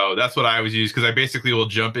 So that's what I always use, because I basically will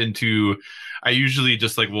jump into, I usually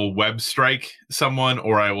just like will web strike someone,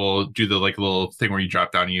 or I will do the like little thing where you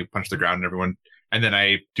drop down and you punch the ground and everyone, and then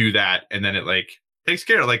I do that, and then it like takes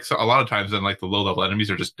care of like, so a lot of times then like the low level enemies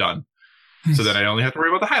are just done. Nice. So then I only have to worry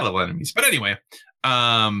about the high level enemies. But anyway,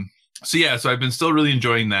 so I've been still really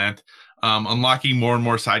enjoying that. Unlocking more and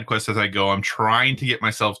more side quests as I go. I'm trying to get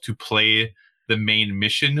myself to play the main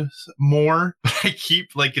missions more, but I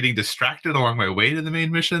keep like getting distracted along my way to the main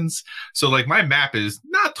missions. So like my map is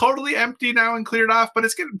not totally empty now and cleared off, but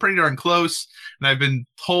it's getting pretty darn close. And I've been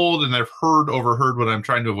told, and I've overheard when I'm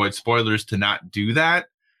trying to avoid spoilers, to not do that.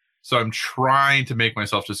 So I'm trying to make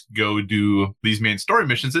myself just go do these main story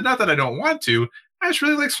missions. And not that I don't want to, I just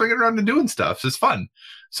really like swinging around and doing stuff. It's fun.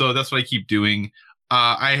 So that's what I keep doing.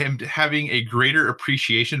 I am having a greater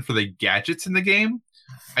appreciation for the gadgets in the game.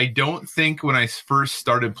 I don't think when I first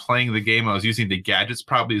started playing the game, I was using the gadgets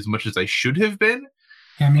probably as much as I should have been.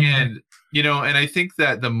 And I think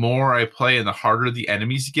that the more I play and the harder the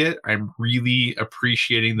enemies get, I'm really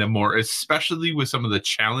appreciating them more, especially with some of the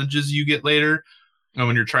challenges you get later. And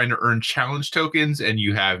when you're trying to earn challenge tokens and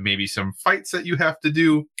you have maybe some fights that you have to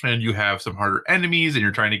do, and you have some harder enemies and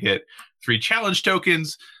you're trying to get 3 challenge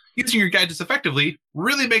tokens, using your gadgets effectively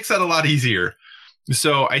really makes that a lot easier.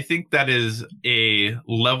 So I think that is a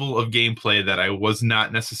level of gameplay that I was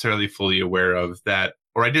not necessarily fully aware of, that,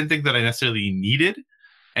 or I didn't think that I necessarily needed.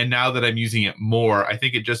 And now that I'm using it more, I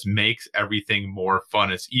think it just makes everything more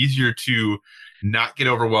fun. It's easier to not get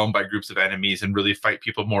overwhelmed by groups of enemies and really fight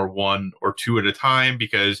people more 1 or 2 at a time,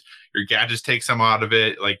 because your gadgets take some out of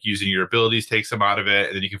it, like using your abilities takes some out of it,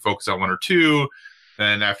 and then you can focus on 1 or 2.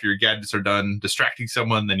 Then after your gadgets are done distracting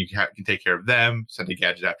someone, then you can take care of them, send a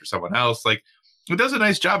gadget after someone else. Like, it does a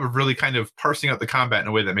nice job of really kind of parsing out the combat in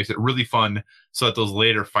a way that makes it really fun, so that those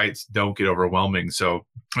later fights don't get overwhelming. So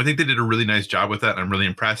I think they did a really nice job with that, and I'm really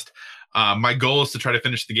impressed. My goal is to try to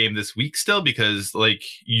finish the game this week still, because like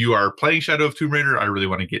you are playing Shadow of Tomb Raider. I really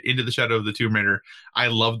want to get into the Shadow of the Tomb Raider. I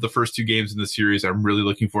loved the first 2 games in the series. I'm really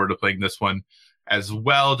looking forward to playing this one as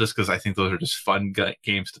well, just because I think those are just fun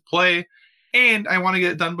games to play. And I want to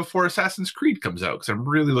get it done before Assassin's Creed comes out, because I'm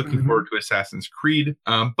really looking forward to Assassin's Creed.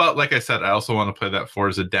 But like I said, I also want to play that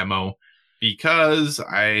Forza demo, because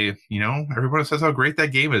everyone says how great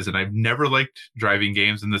that game is. And I've never liked driving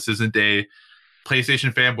games, and this isn't a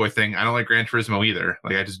PlayStation fanboy thing. I don't like Gran Turismo either.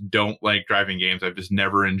 Like, I just don't like driving games. I've just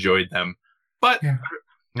never enjoyed them. But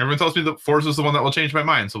everyone tells me that Forza is the one that will change my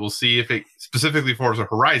mind. So we'll see if it, specifically Forza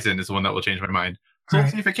Horizon, is the one that will change my mind. So we'll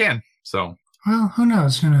see if it can. So. Well, who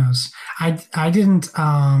knows? Who knows? I didn't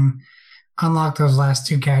unlock those last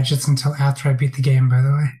 2 gadgets until after I beat the game, by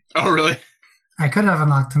the way. Oh, really? I could have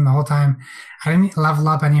unlocked them the whole time. I didn't level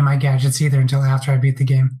up any of my gadgets either until after I beat the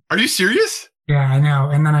game. Are you serious? Yeah, I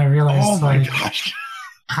know. And then I realized gosh,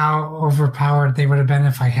 how overpowered they would have been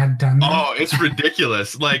if I had done that. Oh, it's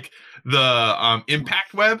ridiculous. Like the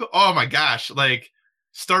impact web. Oh my gosh. Like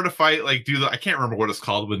start a fight, like I can't remember what it's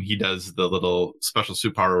called when he does the little special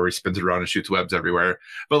suit power where he spins it around and shoots webs everywhere.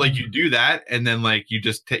 But like you do that, and then like you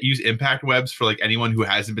just use impact webs for like anyone who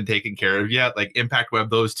hasn't been taken care of yet. Like impact web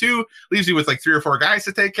those two, leaves you with like 3 or 4 guys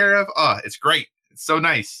to take care of. Oh, it's great. It's so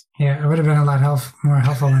nice. Yeah, it would have been a lot more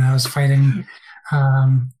helpful when I was fighting.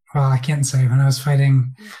 Well, I can't say when I was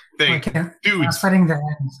fighting. I was fighting the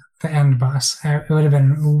end boss. It would have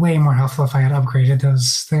been way more helpful if I had upgraded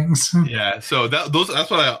those things. Yeah, so that's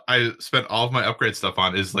what I spent all of my upgrade stuff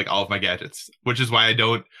on, is like all of my gadgets, which is why I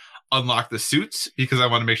don't unlock the suits, because I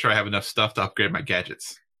want to make sure I have enough stuff to upgrade my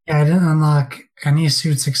gadgets. Yeah, I didn't unlock any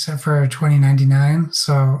suits except for 2099,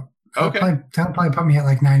 so that'll probably put me at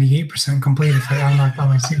like 98% complete if I unlocked all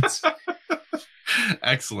my suits.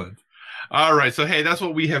 Excellent. All right, so hey, that's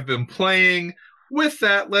what we have been playing. With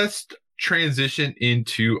that, let's transition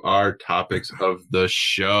into our topics of the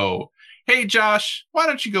show. Hey, Josh, why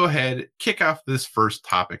don't you go ahead, kick off this first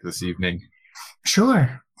topic this evening?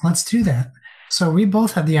 Sure, let's do that. So we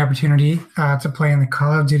both had the opportunity to play in the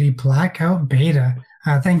Call of Duty Blackout beta.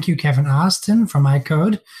 Thank you, Kevin Austin from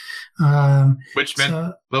iCode. Which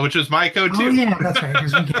was my code too. Oh yeah, that's right.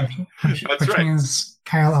 Which means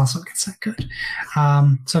Kyle also gets that code.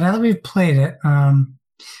 So now that we've played it,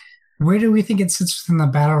 where do we think it sits within the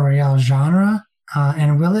battle royale genre?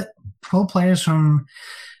 And will it pull players from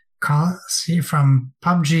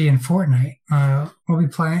PUBG and Fortnite?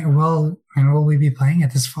 Will we be playing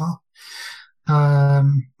it this fall?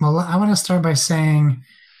 Well, I want to start by saying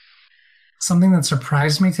something that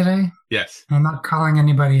surprised me today. Yes. I'm not calling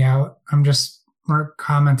anybody out. I'm just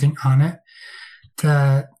commenting on it.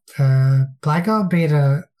 The Blackout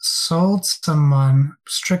beta sold someone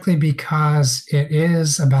strictly because it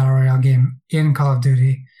is a battle royale game in Call of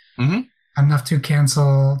Duty, enough to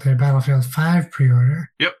cancel their Battlefield 5 pre-order.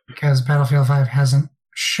 Yep. Because Battlefield 5 hasn't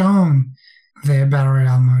shown the battle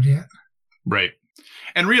royale mode yet. Right.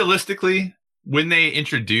 And realistically, when they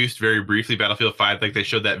introduced very briefly Battlefield 5, like they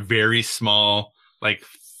showed that very small, like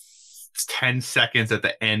 10 seconds at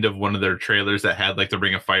the end of one of their trailers that had like the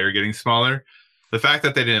Ring of Fire getting smaller. The fact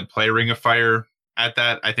that they didn't play Ring of Fire at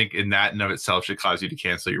that, I think in that and of itself should cause you to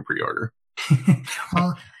cancel your pre-order.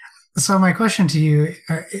 Well, so my question to you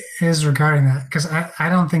is regarding that, because I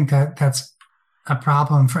don't think that that's a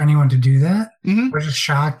problem for anyone to do that. We're just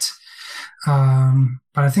shocked.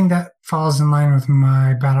 But I think that falls in line with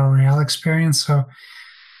my battle royale experience. So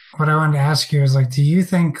what I wanted to ask you is, like, do you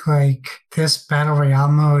think like this battle royale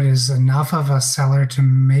mode is enough of a seller to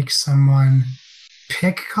make someone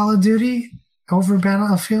pick Call of Duty over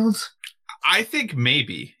Battlefield? I think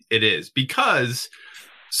maybe it is, because,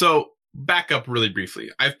 so back up really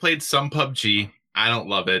briefly. I've played some PUBG. I don't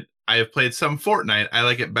love it. I have played some Fortnite. I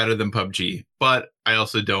like it better than PUBG, but I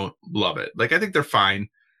also don't love it. Like, I think they're fine.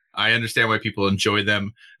 I understand why people enjoy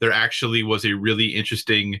them. There actually was a really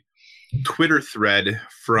interesting Twitter thread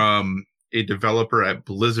from a developer at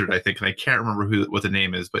Blizzard, I think, and I can't remember what the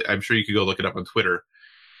name is, but I'm sure you could go look it up on Twitter,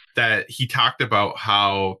 that he talked about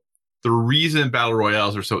how the reason battle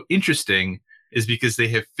royales are so interesting is because they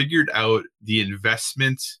have figured out the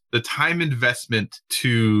time investment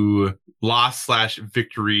to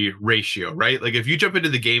loss/victory ratio, right? Like if you jump into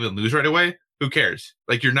the game and lose right away, who cares?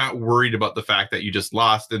 Like you're not worried about the fact that you just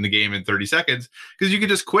lost in the game in 30 seconds because you can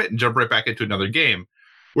just quit and jump right back into another game.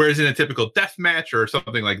 Whereas in a typical deathmatch or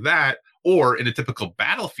something like that, or in a typical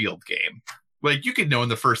Battlefield game, like you could know in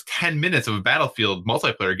the first 10 minutes of a Battlefield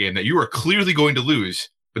multiplayer game that you are clearly going to lose.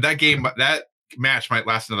 But that match might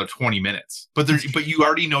last another 20 minutes. But you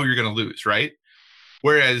already know you're going to lose, right?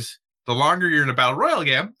 Whereas the longer you're in a battle royale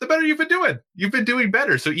game, the better you've been doing. You've been doing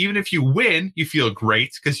better. So even if you win, you feel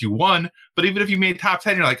great because you won. But even if you made top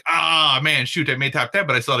 10, you're like, man, shoot, I made top 10,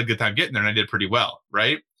 but I still had a good time getting there and I did pretty well,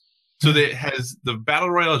 right? So the battle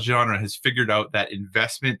royale genre has figured out that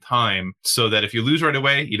investment time so that if you lose right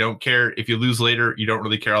away, you don't care. If you lose later, you don't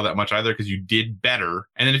really care all that much either because you did better.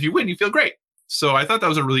 And then if you win, you feel great. So I thought that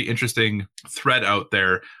was a really interesting thread out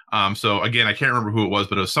there. So again, I can't remember who it was,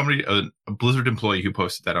 but it was somebody, a Blizzard employee who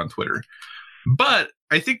posted that on Twitter. But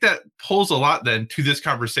I think that pulls a lot then to this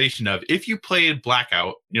conversation of if you played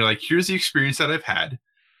Blackout, you're like, here's the experience that I've had.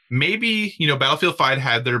 Maybe, Battlefield 5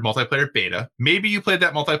 had their multiplayer beta. Maybe you played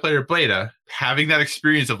that multiplayer beta, having that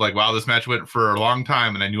experience of like, wow, this match went for a long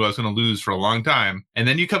time and I knew I was going to lose for a long time. And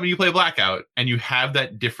then you come and you play Blackout and you have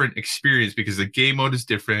that different experience because the game mode is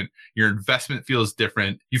different. Your investment feels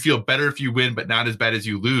different. You feel better if you win, but not as bad as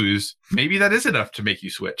you lose. Maybe that is enough to make you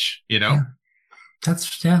switch, Yeah. That's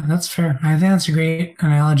fair. I think that's a great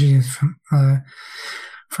analogy for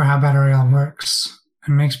how Battle Royale works.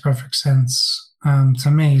 It makes perfect sense. To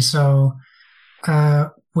me. So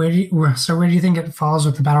where do you think it falls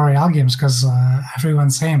with the Battle Royale games? Because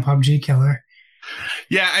everyone's saying PUBG killer.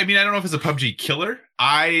 Yeah, I mean, I don't know if it's a PUBG killer.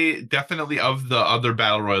 I definitely, of the other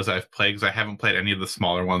Battle Royals I've played, because I haven't played any of the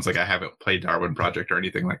smaller ones, like I haven't played Darwin Project or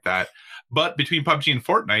anything like that. But between PUBG and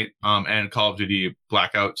Fortnite and Call of Duty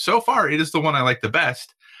Blackout, so far, it is the one I like the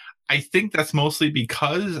best. I think that's mostly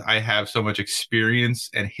because I have so much experience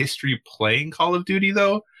and history playing Call of Duty,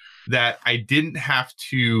 though, that I didn't have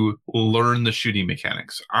to learn the shooting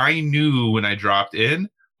mechanics. I knew when I dropped in,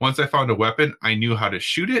 once I found a weapon, I knew how to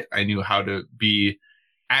shoot it. I knew how to be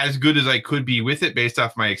as good as I could be with it based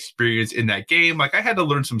off my experience in that game. Like, I had to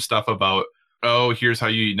learn some stuff about, oh, here's how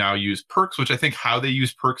you now use perks, which I think how they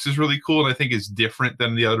use perks is really cool. And I think is different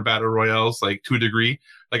than the other battle royales, like to a degree.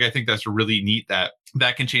 Like, I think that's really neat that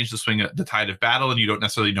can change the tide of battle. And you don't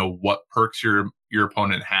necessarily know what perks your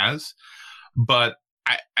opponent has. But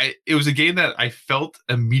it was a game that I felt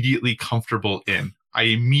immediately comfortable in. I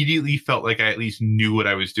immediately felt like I at least knew what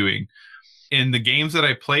I was doing. In the games that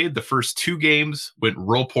I played, the first 2 games went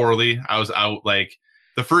real poorly. I was out, like,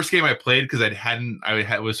 the first game I played, because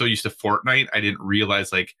I was so used to Fortnite, I didn't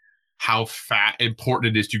realize like how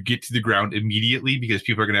important it is to get to the ground immediately, because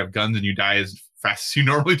people are gonna have guns and you die as fast as you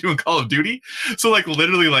normally do in Call of Duty. So like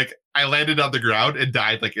literally, like, I landed on the ground and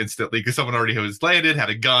died like instantly because someone already was landed, had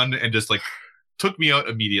a gun, and just like took me out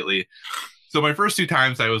immediately. So my first 2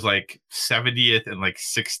 times I was like 70th and like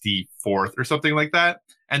 64th or something like that.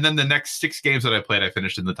 And then the next 6 games that I played, I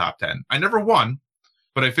finished in the top 10. I never won,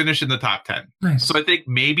 but I finished in the top 10. Nice. So I think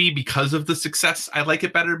maybe because of the success, I like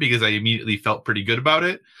it better because I immediately felt pretty good about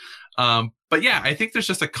it. But yeah, I think there's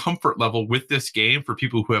just a comfort level with this game for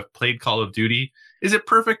people who have played Call of Duty. Is it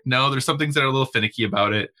perfect? No, there's some things that are a little finicky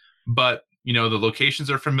about it, but you know, the locations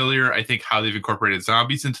are familiar. I think how they've incorporated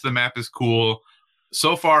zombies into the map is cool.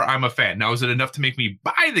 So far, I'm a fan. Now, is it enough to make me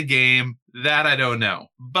buy the game? That I don't know.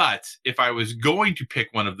 But if I was going to pick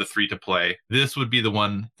one of the 3 to play, this would be the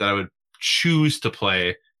one that I would choose to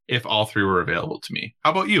play if all 3 were available to me.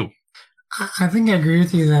 How about you? I think I agree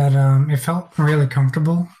with you that it felt really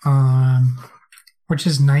comfortable, which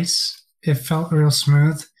is nice. It felt real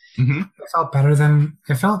smooth. Mm-hmm. It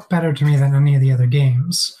felt better to me than any of the other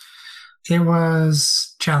games. It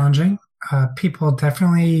was challenging. People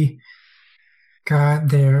definitely got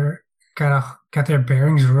their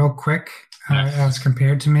bearings real quick as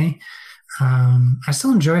compared to me. I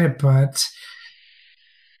still enjoyed it, but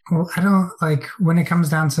I don't like when it comes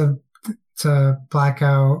down to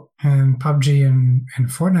Blackout and PUBG and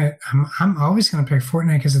Fortnite. I'm always going to pick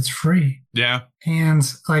Fortnite because it's free. Yeah, and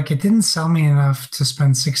like it didn't sell me enough to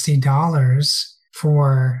spend $60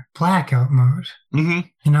 for Blackout mode. Mm-hmm.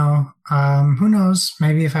 You know, who knows?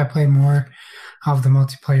 Maybe if I played more of the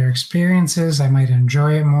multiplayer experiences, I might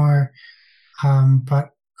enjoy it more. But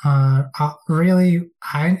really,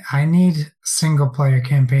 I need single player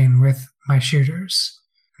campaign with my shooters,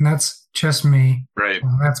 and that's just me. Right.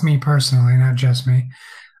 Well, that's me personally, not just me.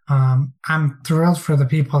 I'm thrilled for the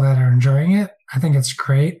people that are enjoying it. I think it's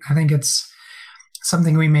great. I think it's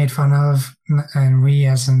something we made fun of, and we,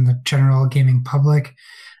 as in the general gaming public,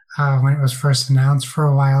 when it was first announced for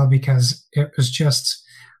a while, because it was just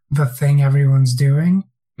the thing everyone's doing.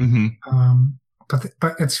 Mm-hmm.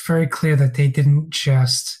 But it's very clear that they didn't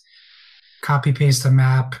just copy paste a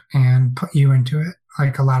map and put you into it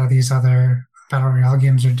like a lot of these other Battle Royale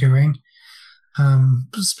games are doing,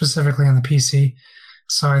 specifically on the PC.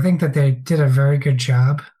 So I think that they did a very good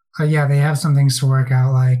job. Yeah, they have some things to work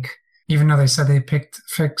out, like even though they said they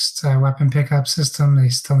fixed weapon pickup system, they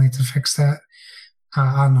still need to fix that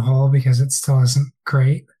on the whole because it still isn't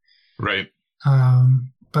great. Right.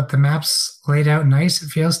 But the map's laid out nice. It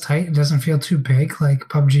feels tight. It doesn't feel too big like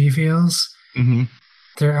PUBG feels. Mm-hmm.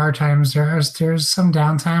 There are times there's some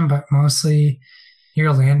downtime, but mostly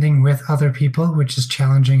you're landing with other people, which is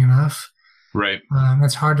challenging enough. Right.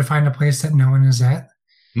 It's hard to find a place that no one is at.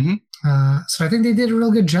 Mm-hmm. So I think they did a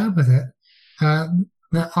real good job with it.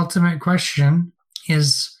 The ultimate question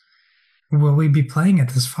is, will we be playing it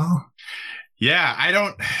this fall? Yeah,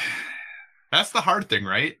 that's the hard thing,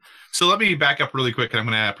 right? So let me back up really quick, and I'm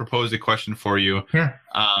going to propose a question for you. Yeah.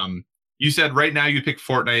 You said right now you pick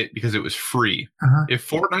Fortnite because it was free. Uh-huh. If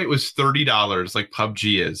Fortnite was $30 like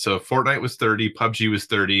PUBG is, so if Fortnite was $30, PUBG was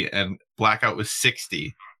 $30, and Blackout was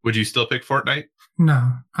 $60, would you still pick Fortnite?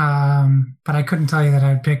 No. But I couldn't tell you that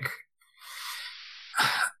I'd pick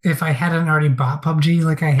if I hadn't already bought PUBG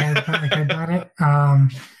like I bought it.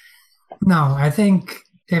 No, I think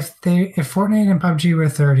if Fortnite and PUBG were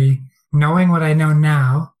 30, knowing what I know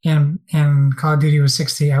now, and Call of Duty was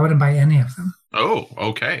 60, I wouldn't buy any of them. Oh,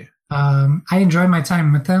 okay. I enjoy my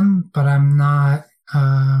time with them, but I'm not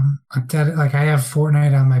like I have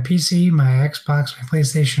Fortnite on my PC, my Xbox, my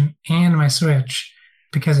PlayStation, and my Switch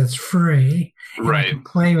because it's free. And I can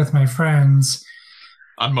play with my friends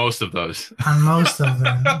on most of those. On most of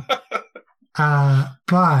them.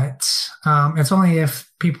 But it's only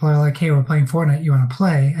if people are like, hey, we're playing Fortnite, you want to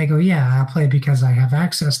play? I go, yeah, I'll play because I have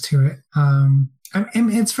access to it.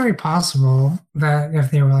 It's very possible that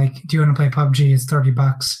if they were like, do you want to play PUBG? It's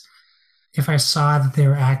 $30. If I saw that they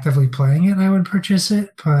were actively playing it, I would purchase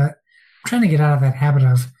it. But I'm trying to get out of that habit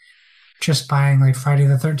of just buying like Friday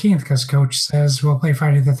the 13th because Coach says we'll play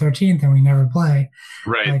Friday the 13th and we never play.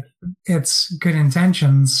 Right. Like, it's good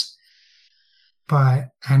intentions, but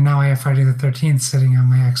and now I have Friday the 13th sitting on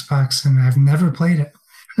my Xbox and I've never played it.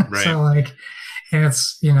 Right. So like,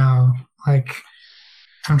 it's, like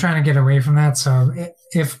I'm trying to get away from that. So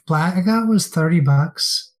if Blackout was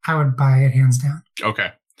 $30, I would buy it hands down.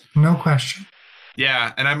 Okay. No question.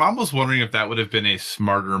 Yeah, and I'm almost wondering if that would have been a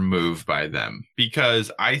smarter move by them,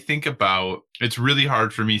 because I think about it's really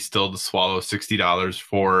hard for me still to swallow $60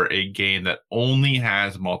 for a game that only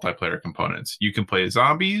has multiplayer components. You can play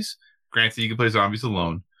zombies. Granted, you can play zombies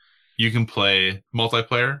alone. You can play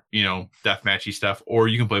multiplayer, deathmatchy stuff, or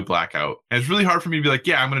you can play Blackout. And it's really hard for me to be like,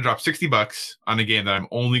 yeah, I'm going to drop $60 on a game that I'm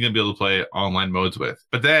only going to be able to play online modes with.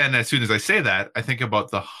 But then as soon as I say that, I think about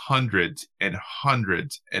the hundreds and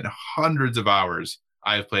hundreds and hundreds of hours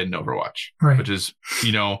I have played in Overwatch, right. Which is,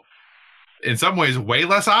 in some ways way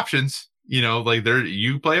less options, like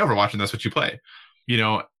you play Overwatch and that's what you play,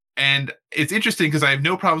 And it's interesting because I have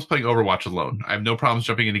no problems playing Overwatch alone. I have no problems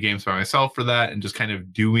jumping into games by myself for that and just kind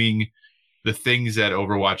of doing the things that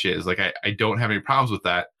Overwatch is. Like, I don't have any problems with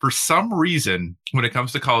that. For some reason, when it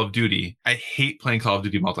comes to Call of Duty, I hate playing Call of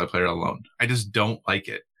Duty multiplayer alone. I just don't like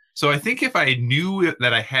it. So I think if I knew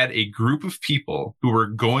that I had a group of people who were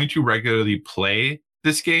going to regularly play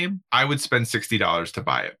this game, I would spend $60 to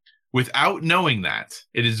buy it. Without knowing that,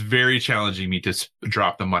 it is very challenging me to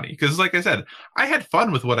drop the money. Because like I said, I had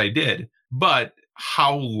fun with what I did, but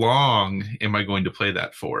how long am I going to play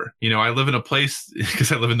that for? I live in a place,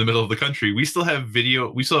 because I live in the middle of the country, we still have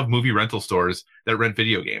movie rental stores that rent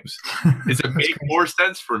video games. Does it make more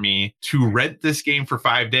sense for me to rent this game for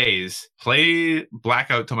 5 days, play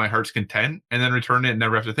Blackout to my heart's content, and then return it and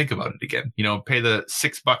never have to think about it again? Pay the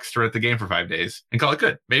 $6 to rent the game for 5 days and call it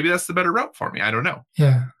good. Maybe that's the better route for me. I don't know.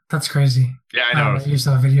 Yeah. That's crazy. Yeah, I know. You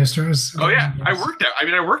saw video stores. Oh yeah, I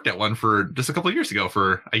worked at one for just a couple of years ago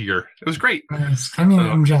for a year. It was great. Nice. I mean,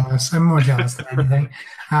 I'm jealous. I'm more jealous than anything.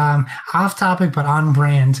 Off topic, but on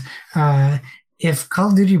brand. If Call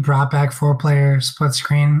of Duty brought back 4-player split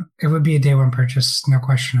screen, it would be a day one purchase. No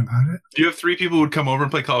question about it. Do you have 3 people who would come over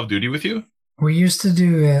and play Call of Duty with you? We used to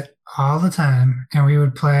do it all the time, and we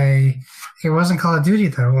would play. It wasn't Call of Duty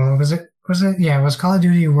though. Well, was it? Yeah, it was Call of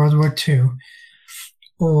Duty World War II.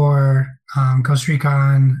 Or Ghost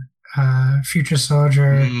Recon, Future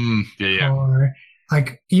Soldier, or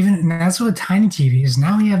like even that's with tiny TVs.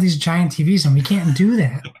 Now we have these giant TVs and we can't do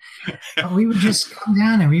that. But we would just come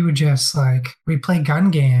down and we would just we play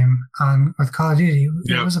gun game with Call of Duty.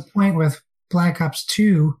 Yep. There was a point with Black Ops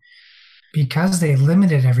 2, because they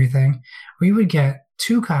limited everything, we would get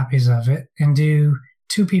 2 copies of it and do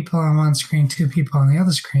 2 people on one screen, 2 people on the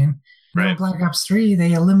other screen. Right. Now Black Ops 3,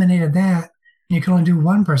 they eliminated that. You could only do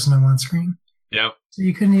 1 person on one screen. Yep. So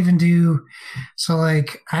you couldn't even do. So I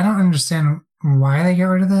don't understand why they got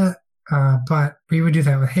rid of that. But we would do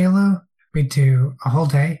that with Halo. We'd do a whole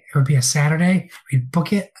day. It would be a Saturday. We'd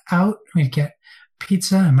book it out. We'd get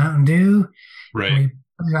pizza and Mountain Dew. Right. We'd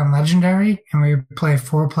put it on Legendary, and we would play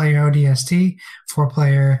 4-player ODST,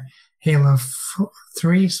 4-player Halo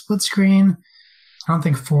 3 split screen. I don't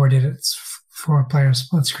think 4 did it. It's 4-player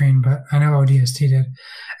split screen, but I know ODST did.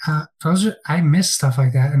 I miss stuff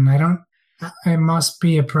like that, and it must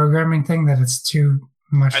be a programming thing that it's too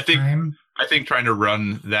much time. I think trying to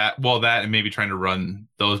run that and maybe trying to run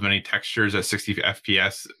those many textures at 60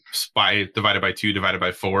 FPS divided by 2 divided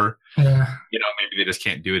by 4. Yeah. Maybe they just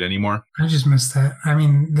can't do it anymore. I just miss that. I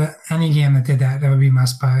mean, any game that did that would be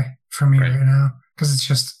must buy for me right now, because it's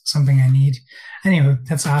just something I need. Anyway,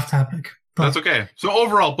 that's off topic. But that's okay. So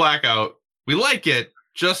overall, Blackout, we like it,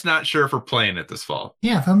 just not sure if we're playing it this fall.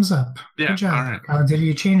 Yeah, thumbs up. Yeah, good job. All right. Did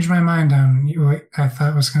you change my mind on what I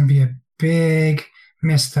thought was going to be a big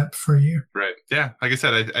misstep for you? Right. Yeah. Like I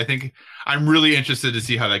said, I think I'm really interested to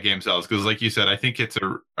see how that game sells, because like you said, I think it's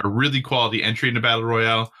a really quality entry into Battle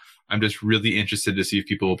Royale. I'm just really interested to see if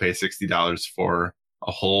people will pay $60 for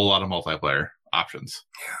a whole lot of multiplayer options.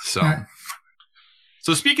 Yeah.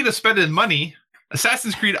 So speaking of spending money,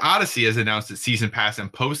 Assassin's Creed Odyssey has announced its season pass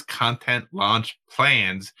and post-content launch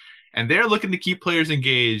plans, and they're looking to keep players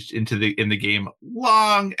engaged in the game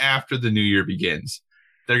long after the new year begins.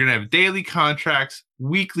 They're going to have daily contracts,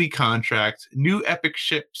 weekly contracts, new epic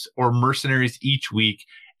ships or mercenaries each week,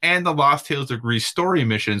 and the Lost Tales of Greece story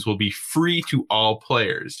missions will be free to all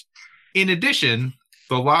players. In addition,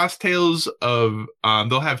 the Lost Tales of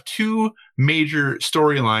they'll have 2 major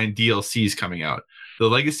storyline DLCs coming out. The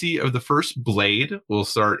Legacy of the First Blade will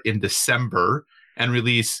start in December and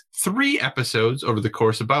release 3 episodes over the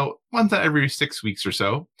course about once every 6 weeks or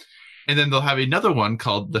so. And then they'll have another one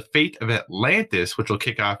called The Fate of Atlantis, which will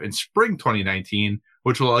kick off in spring 2019,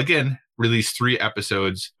 which will again release 3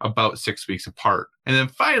 episodes about 6 weeks apart. And then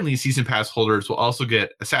finally, Season Pass holders will also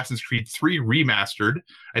get Assassin's Creed 3 Remastered.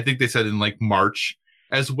 I think they said in like March,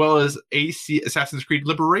 as well as Assassin's Creed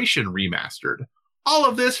Liberation Remastered. All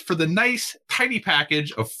of this for the nice, tiny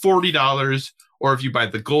package of $40, or if you buy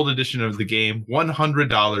the gold edition of the game,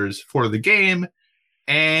 $100 for the game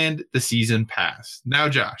and the season pass. Now,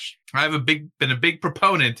 Josh, I have been a big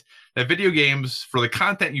proponent that video games, for the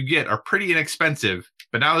content you get, are pretty inexpensive,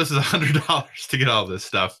 but now this is $100 to get all this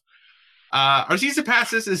stuff. Are season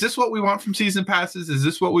passes, is this what we want from season passes? Is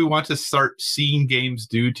this what we want to start seeing games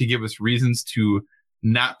do to give us reasons to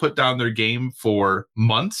not put down their game for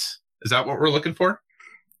months? Is that what we're looking for?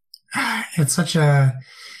 It's such a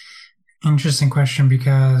interesting question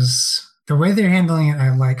because the way they're handling it,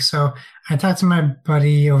 I like. So I talked to my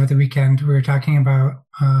buddy over the weekend. We were talking about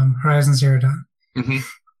Horizon Zero Dawn. Mm-hmm.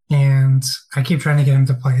 And I keep trying to get him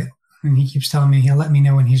to play it. And he keeps telling me he'll let me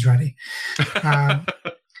know when he's ready. But,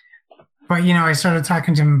 I started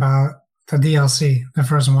talking to him about the DLC, the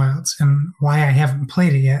Frozen Wilds, and why I haven't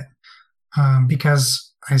played it yet.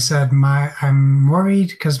 Because I said I'm worried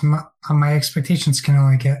because my expectations can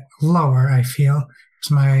only get lower, I feel.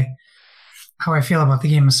 Because how I feel about the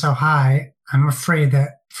game is so high, I'm afraid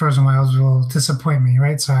that Frozen Wilds will disappoint me,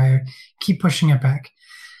 right? So I keep pushing it back.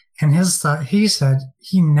 And he said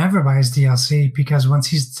he never buys DLC because once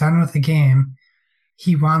he's done with the game,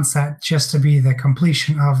 he wants that just to be the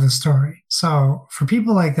completion of the story. So for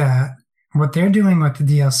people like that, what they're doing with the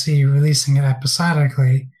DLC, releasing it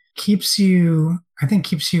episodically, keeps you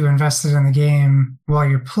invested in the game while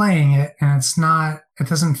you're playing it. And it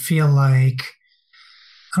doesn't feel like,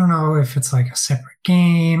 I don't know if it's like a separate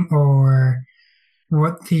game or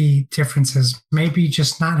what the difference is. Maybe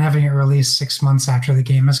just not having it released 6 months after the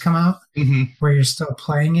game has come out, mm-hmm. where you're still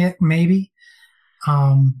playing it, maybe.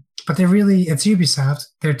 But it's Ubisoft.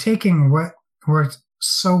 They're taking what worked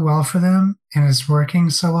so well for them and is working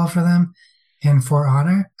so well for them in For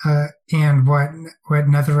Honor, and what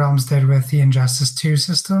NetherRealms did with the Injustice 2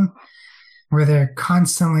 system, where they're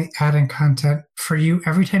constantly adding content for you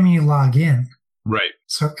every time you log in. Right.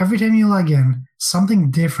 So every time you log in,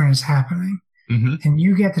 something different is happening. Mm-hmm. And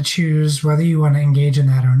you get to choose whether you want to engage in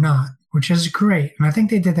that or not, which is great. And I think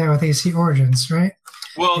they did that with AC Origins, right?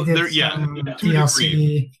 Well,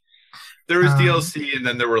 DLC. There was DLC, and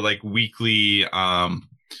then there were like weekly kind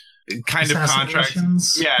of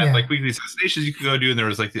contracts. Yeah, like weekly assassinations you could go do, and there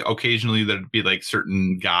was like occasionally there'd be like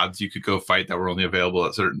certain gods you could go fight that were only available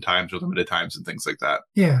at certain times or limited times and things like that.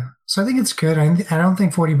 Yeah, so I think it's good. I don't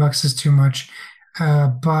think $40 is too much,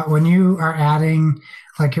 but when you are adding,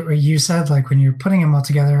 like what you said, like when you're putting them all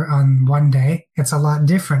together on one day, it's a lot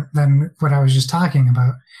different than what I was just talking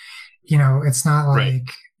about. It's not like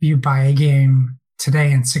you buy a game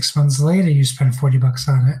today and 6 months later you spend $40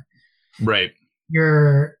 on it. Right.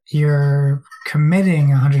 You're committing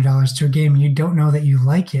 $100 to a game and you don't know that you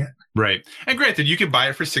like it. Right. And granted, you can buy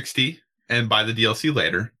it for $60 and buy the DLC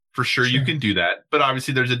later. For sure, you can do that. But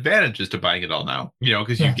obviously there's advantages to buying it all now,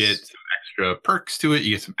 because you get some extra perks to it.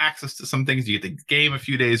 You get some access to some things. You get the game a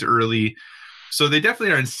few days early. So they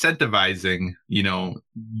definitely are incentivizing,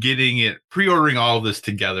 getting it, pre-ordering all of this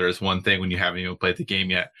together is one thing when you haven't even played the game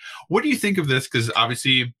yet. What do you think of this? Because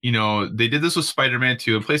obviously, they did this with Spider-Man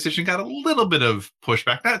 2 and PlayStation got a little bit of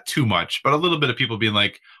pushback, not too much, but a little bit of people being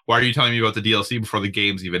like, why are you telling me about the DLC before the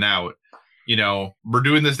game's even out? We're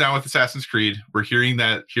doing this now with Assassin's Creed. We're hearing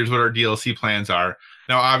that here's what our DLC plans are.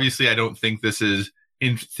 Now, obviously, I don't think this is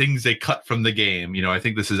in things they cut from the game. I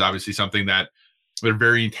think this is obviously something that they're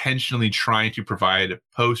very intentionally trying to provide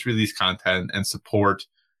post-release content and support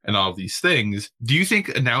and all of these things. Do you think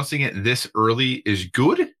announcing it this early is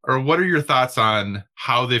good? Or what are your thoughts on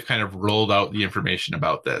how they've kind of rolled out the information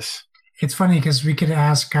about this? It's funny because we could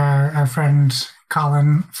ask our friend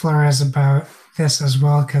Colin Flores about this as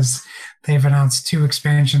well, because they've announced 2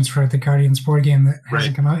 expansions for the Guardians board game that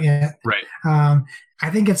hasn't come out yet. Right. I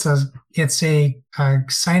think it's a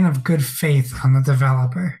sign of good faith on the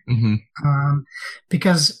developer, mm-hmm.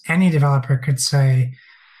 Because any developer could say,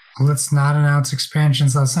 let's not announce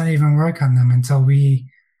expansions. Let's not even work on them until we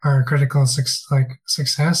are a critical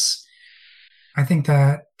success. I think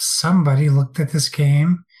that somebody looked at this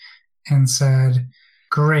game and said,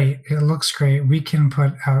 great, it looks great. We can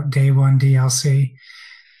put out day one DLC.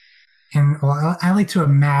 And well, I like to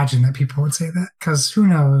imagine that people would say that, because who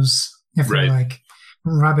knows if they're like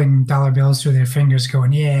rubbing dollar bills through their fingers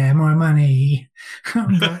going, yeah, more money.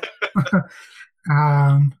 But,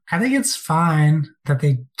 I think it's fine that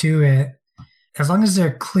they do it as long as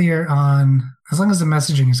they're clear as long as the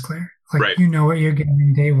messaging is clear. Like, you know what you're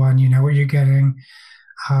getting day one, you know what you're getting,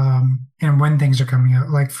 and when things are coming out.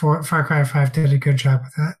 Like Far Cry 5 did a good job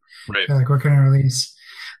with that. Right. They're like, we're going to release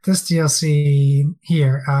this DLC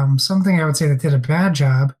here. Something I would say that did a bad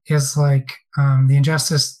job is like the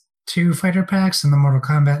Injustice 2 fighter packs and the Mortal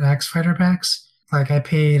Kombat X fighter packs. Like, I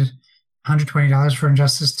paid $120 for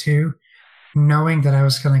Injustice 2, knowing that I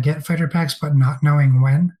was going to get fighter packs, but not knowing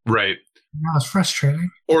when. Right. That was frustrating.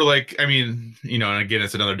 Or like, I mean, you know, and again,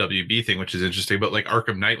 it's another WB thing, which is interesting, but like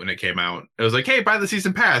Arkham Knight, when it came out, it was like, hey, buy the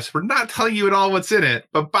season pass. We're not telling you at all what's in it,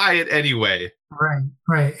 but buy it anyway.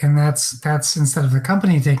 Right. And that's instead of the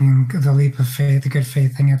company taking the leap of faith, the good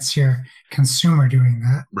faith thing, it's your consumer doing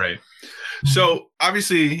that. Right. So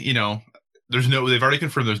obviously, you know, they've already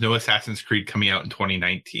confirmed there's no Assassin's Creed coming out in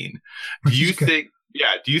 2019. Do you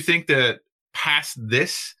think that past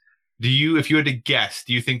this, if you had to guess,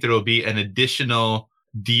 do you think there will be an additional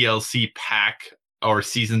DLC pack or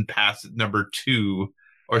season pass number 2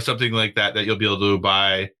 or something like that you'll be able to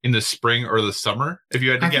buy in the spring or the summer, if you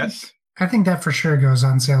had to guess? I think that for sure goes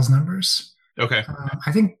on sales numbers. Okay.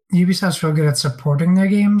 I think Ubisoft's real good at supporting their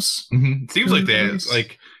games. Mm-hmm. It seems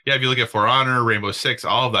like if you look at For Honor, Rainbow Six,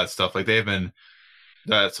 all of that stuff, like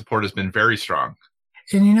that support has been very strong.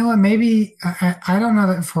 And you know what? Maybe I don't know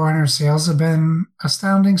that For Honor sales have been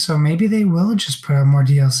astounding, so maybe they will just put out more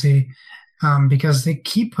DLC because they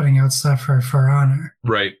keep putting out stuff for Honor.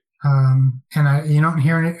 Right. And you don't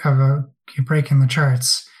hear it of a break in the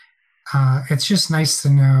charts. It's just nice to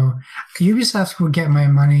know Ubisoft will get my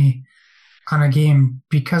money on a game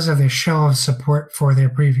because of their show of support for their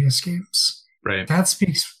previous games. Right. That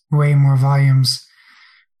speaks way more volumes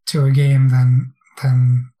to a game than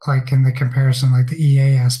like in the comparison, like the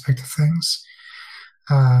EA aspect of things.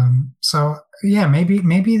 So yeah, maybe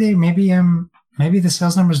the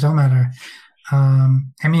sales numbers don't matter.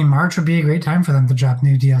 I mean, March would be a great time for them to drop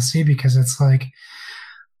new DLC because it's like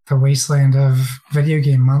the wasteland of video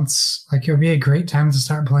game months. Like, it'll be a great time to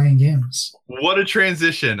start playing games. What a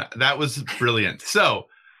transition. That was brilliant. So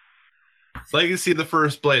Legacy of the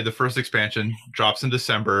First Blade, the first expansion, drops in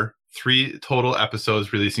December. 3 total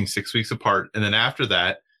episodes releasing 6 weeks apart. And then after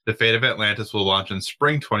that, The Fate of Atlantis will launch in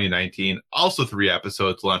spring 2019. Also 3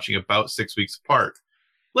 episodes launching about 6 weeks apart.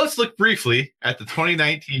 Let's look briefly at the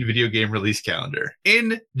 2019 video game release calendar.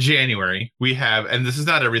 In January, we have, and this is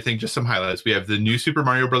not everything, just some highlights. We have the new Super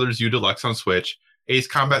Mario Bros. U Deluxe on Switch. Ace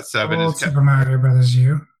Combat 7 Super Mario Bros.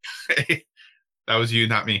 U. That was you,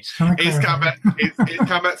 not me. Ace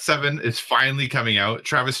Combat 7 is finally coming out.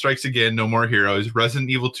 Travis Strikes Again, No More Heroes, Resident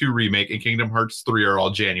Evil 2 Remake, and Kingdom Hearts 3 are all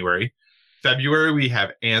January. February, we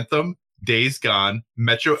have Anthem, Days Gone,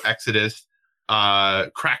 Metro Exodus,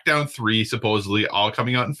 Crackdown 3, supposedly, all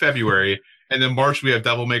coming out in February. And then March, we have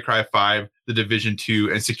Devil May Cry 5, The Division 2,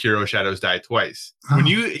 and Sekiro Shadows Die Twice. Oh. When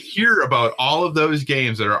you hear about all of those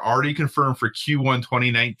games that are already confirmed for Q1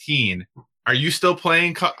 2019... are you still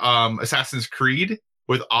playing Assassin's Creed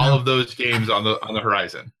with all of those games on the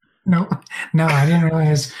horizon? No, I didn't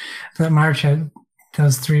realize that March had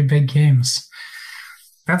those 3 big games.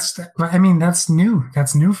 That's new.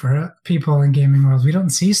 That's new for people in gaming world. We don't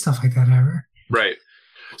see stuff like that ever. Right.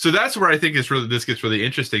 So that's where I think this gets really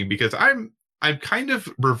interesting, because I'm kind of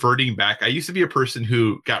reverting back. I used to be a person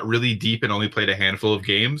who got really deep and only played a handful of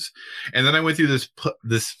games, and then I went through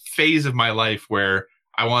this phase of my life where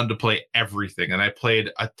I wanted to play everything, and I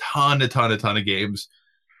played a ton of games,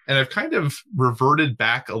 and I've kind of reverted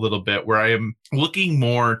back a little bit where I am looking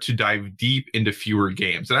more to dive deep into fewer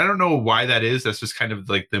games. And I don't know why that is. That's just kind of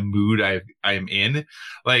like the mood I am in.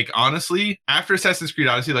 Like, honestly, after Assassin's Creed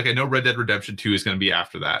Odyssey, like, I know Red Dead Redemption 2 is going to be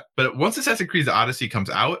after that. But once Assassin's Creed Odyssey comes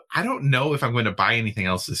out, I don't know if I'm going to buy anything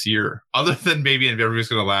else this year, other than maybe, and everybody's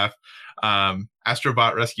going to laugh,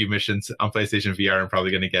 Astrobot Rescue Missions on PlayStation VR I'm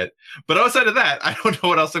probably going to get. But outside of that, I don't know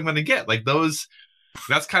what else I'm going to get. Like,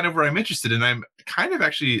 that's kind of where I'm interested in. I'm kind of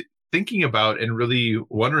actually thinking about and really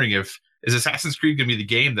wondering is Assassin's Creed going to be the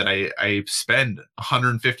game that I spend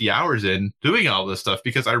 150 hours in doing all this stuff,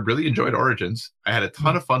 because I really enjoyed Origins. I had a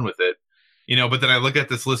ton of fun with it, but then I look at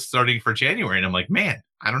this list starting for January and I'm like, man,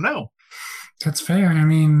 I don't know. That's fair. I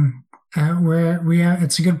mean,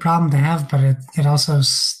 it's a good problem to have, but it also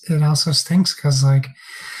stinks because like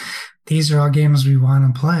these are all games we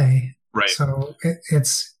want to play. Right. So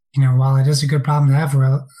it's while it is a good problem to have,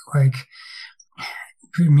 we're like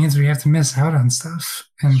it means we have to miss out on stuff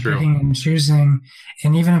and picking and choosing.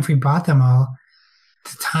 And even if we bought them all,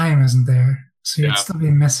 the time isn't there, so you'd still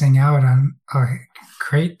be missing out on a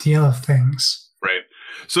great deal of things. Right.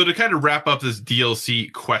 So to kind of wrap up this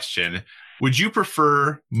DLC question, would you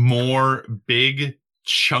prefer more big,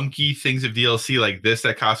 chunky things of DLC like this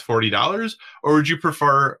that cost $40? Or would you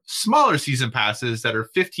prefer smaller season passes that are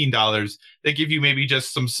 $15 that give you maybe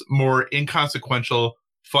just some more inconsequential,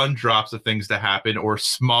 fun drops of things to happen, or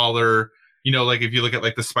smaller, like if you look at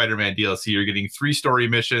like the Spider-Man DLC, you're getting 3 story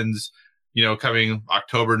missions, coming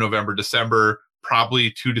October, November, December, probably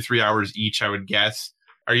 2 to 3 hours each, I would guess.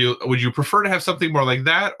 Would you prefer to have something more like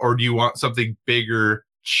that, or do you want something bigger,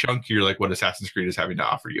 chunkier, like what Assassin's Creed is having to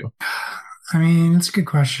offer you? I mean, it's a good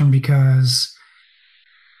question because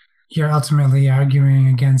you're ultimately arguing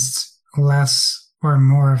against less or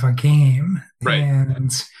more of a game. Right.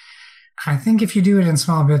 And I think if you do it in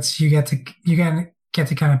small bits, you get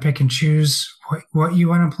to kind of pick and choose what you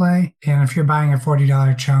want to play. And if you're buying a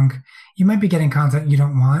 $40 chunk, you might be getting content you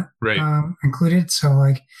don't want included. So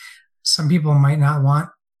like some people might not want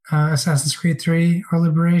Assassin's Creed 3 or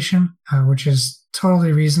Liberation, which is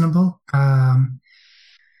totally reasonable.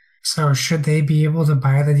 So should they be able to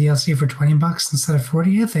buy the DLC for $20 instead of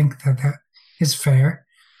 $40? I think that is fair.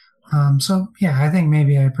 So yeah, I think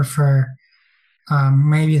maybe I prefer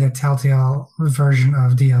maybe the Telltale version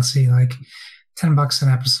of DLC, like $10 an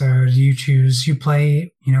episode. You choose, you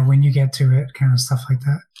play, when you get to it, kind of stuff like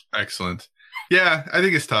that. Excellent. Yeah, I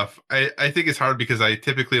think it's tough. I think it's hard because I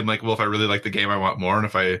typically am like, well, if I really like the game, I want more, and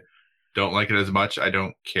if I don't like it as much, I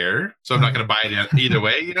don't care. So I'm not going to buy it either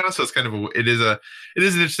way, So it's kind of it is an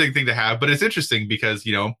interesting thing to have, but it's interesting because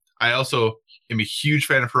I also am a huge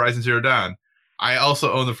fan of Horizon Zero Dawn. I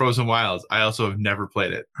also own the Frozen Wilds. I also have never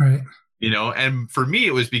played it, right? And for me,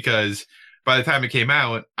 it was because by the time it came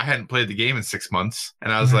out, I hadn't played the game in 6 months,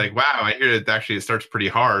 and I was like, wow, I hear it actually starts pretty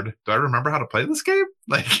hard. Do I remember how to play this game?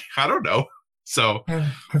 Like, I don't know. So yeah,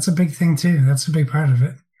 that's a big thing too. That's a big part of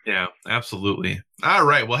it. Yeah, absolutely. All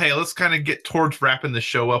right. Well, hey, let's kind of get towards wrapping the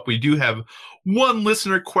show up. We do have one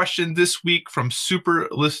listener question this week from super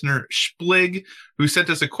listener Splig, who sent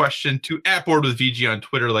us a question to @BoardWithVG on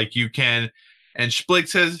Twitter, like you can. And Splig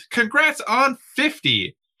says, congrats on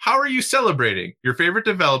 50. How are you celebrating? Your favorite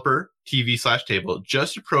developer, TV/table,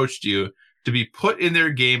 just approached you to be put in their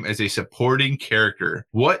game as a supporting character.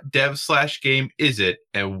 What dev/game is it,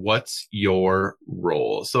 and what's your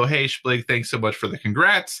role? So, hey, Splig, thanks so much for the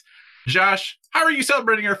congrats. Josh, how are you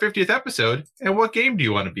celebrating our 50th episode, and what game do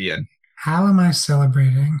you want to be in? How am I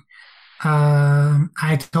celebrating?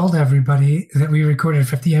 I told everybody that we recorded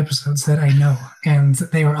 50 episodes that I know, and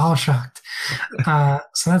they were all shocked.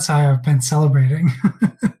 So that's how I've been celebrating.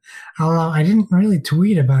 Although I didn't really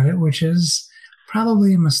tweet about it, which is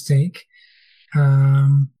probably a mistake.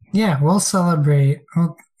 Yeah, we'll celebrate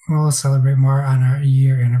more on our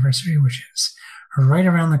year anniversary, which is right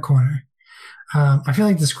around the corner. I feel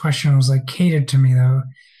like this question was like catered to me though,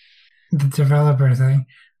 the developer thing.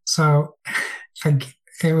 So like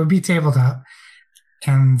it would be tabletop,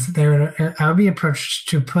 and I would be approached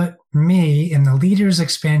to put me in the leaders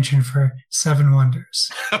expansion for Seven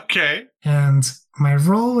Wonders. Okay. And my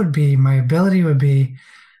ability would be,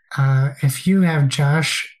 if you have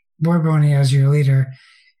Josh Borboni as your leader,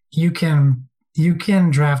 you can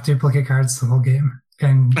draft duplicate cards the whole game,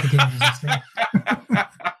 and the game is the same.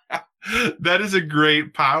 That is a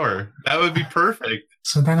great power. That would be perfect.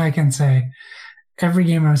 So then I can say, every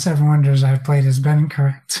game of Seven Wonders I've played has been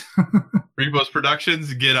correct. Rebos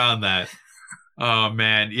Productions, get on that. Oh,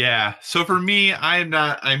 man. Yeah. So for me, I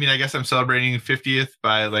guess I'm celebrating 50th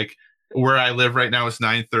by like where I live right now. It's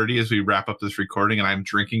 9:30 as we wrap up this recording, and I'm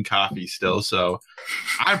drinking coffee still. So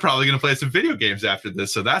I'm probably going to play some video games after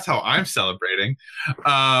this. So that's how I'm celebrating.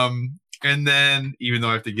 And then even though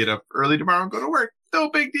I have to get up early tomorrow and go to work, no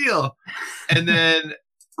big deal. And then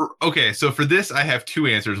okay, so for this, I have 2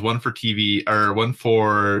 answers, one for TV, or one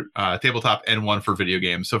for tabletop, and one for video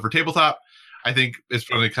games. So for tabletop, I think it's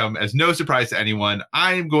going to come as no surprise to anyone.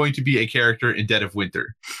 I am going to be a character in Dead of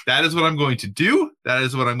Winter. That is what I'm going to do. That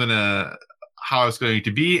is what how it's going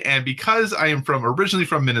to be. And because I am originally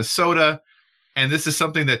from Minnesota, and this is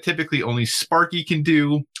something that typically only Sparky can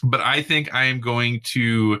do, but I think I am going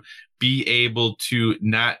to be able to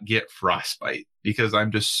not get frostbite because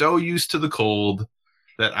I'm just so used to the cold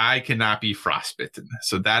that I cannot be frostbitten.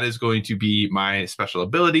 So that is going to be my special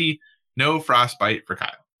ability. No frostbite for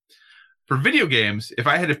Kyle. For video games, if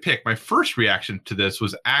I had to pick, my first reaction to this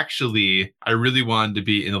was actually I really wanted to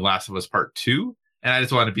be in The Last of Us Part 2, and I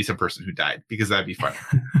just wanted to be some person who died because that'd be fun.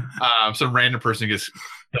 Some random person who gets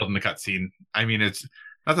killed in the cutscene. I mean, it's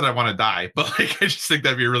not that I want to die, but like I just think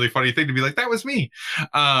that'd be a really funny thing to be like, that was me.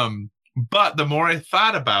 But the more I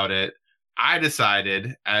thought about it, I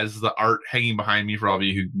decided, as the art hanging behind me for all of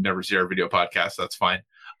you who never see our video podcast, that's fine.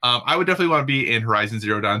 I would definitely want to be in Horizon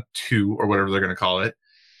Zero Dawn 2 or whatever they're going to call it.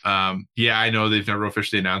 Yeah, I know they've never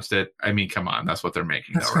officially announced it. I mean, come on, that's what they're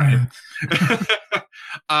making, though, right?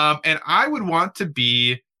 And I would want to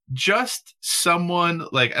be just someone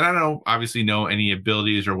like, and I don't obviously know any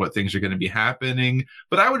abilities or what things are going to be happening,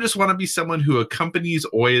 but I would just want to be someone who accompanies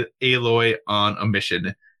Aloy on a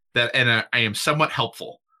mission and I am somewhat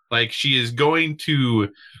helpful. Like, she is going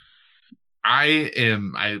to,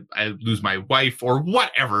 I lose my wife or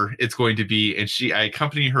whatever it's going to be, and I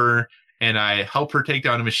accompany her and I help her take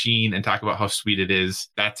down a machine and talk about how sweet it is.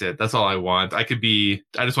 That's it. That's all I want. I just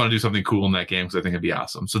want to do something cool in that game because I think it'd be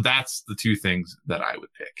awesome. So that's the two things that I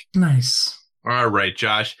would pick. Nice. All right,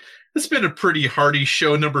 Josh. This has been a pretty hearty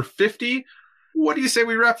show number 50. What do you say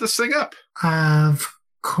we wrap this thing up? Of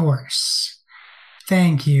course.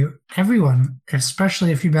 Thank you, everyone,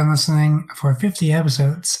 especially if you've been listening for 50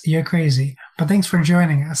 episodes. You're crazy. But thanks for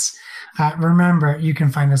joining us. Remember, you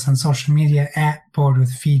can find us on social media at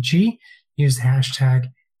BoredWithVG. Use the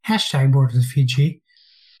hashtag BoredWithVG.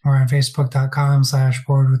 We're on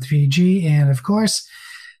Facebook.com/BoredWithVG. And of course,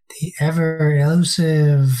 the ever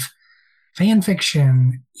elusive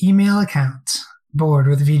fanfiction email account,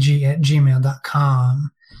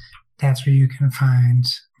 BoredWithVG@gmail.com. That's where you can find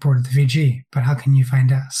Bored with the VG. But how can you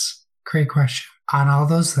find us? Great question. On all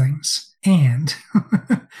those things. And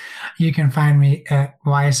you can find me at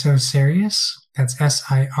Why So Serious. That's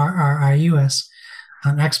SIRRIUS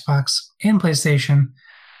on Xbox and PlayStation.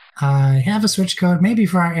 I have a Switch code. Maybe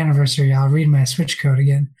for our anniversary, I'll read my Switch code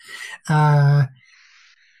again. And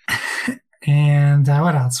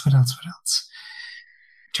what else?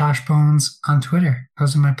 Josh Bones on Twitter.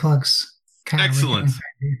 Those are my plugs. Excellent.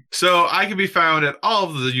 So I can be found at all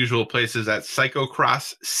of the usual places at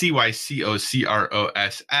Psychocross,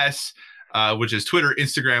 CYCOCROSS, which is Twitter,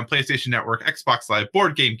 Instagram, PlayStation Network, Xbox Live,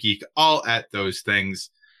 Board Game Geek, all at those things.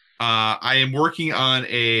 I am working on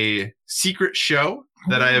a secret show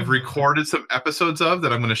that I have recorded some episodes of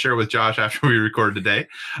that I'm going to share with Josh after we record today.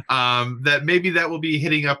 That will be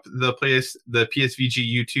hitting up the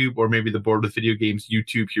PSVG YouTube or maybe the Bored with Video Games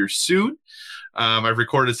YouTube here soon. I've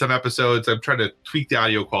recorded some episodes. I'm trying to tweak the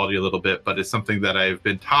audio quality a little bit, but it's something that I've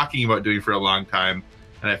been talking about doing for a long time,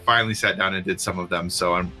 and I finally sat down and did some of them.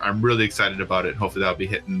 So I'm really excited about it. Hopefully that'll be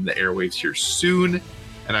hitting the airwaves here soon.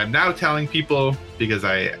 And I'm now telling people because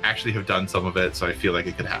I actually have done some of it, so I feel like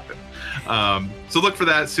it could happen. So look for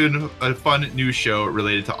that soon. A fun new show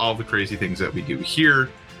related to all the crazy things that we do here.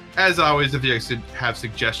 As always, if you have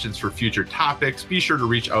suggestions for future topics, be sure to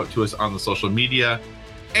reach out to us on the social media.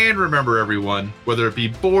 And remember, everyone, whether it be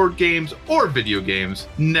board games or video games,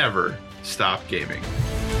 never stop gaming.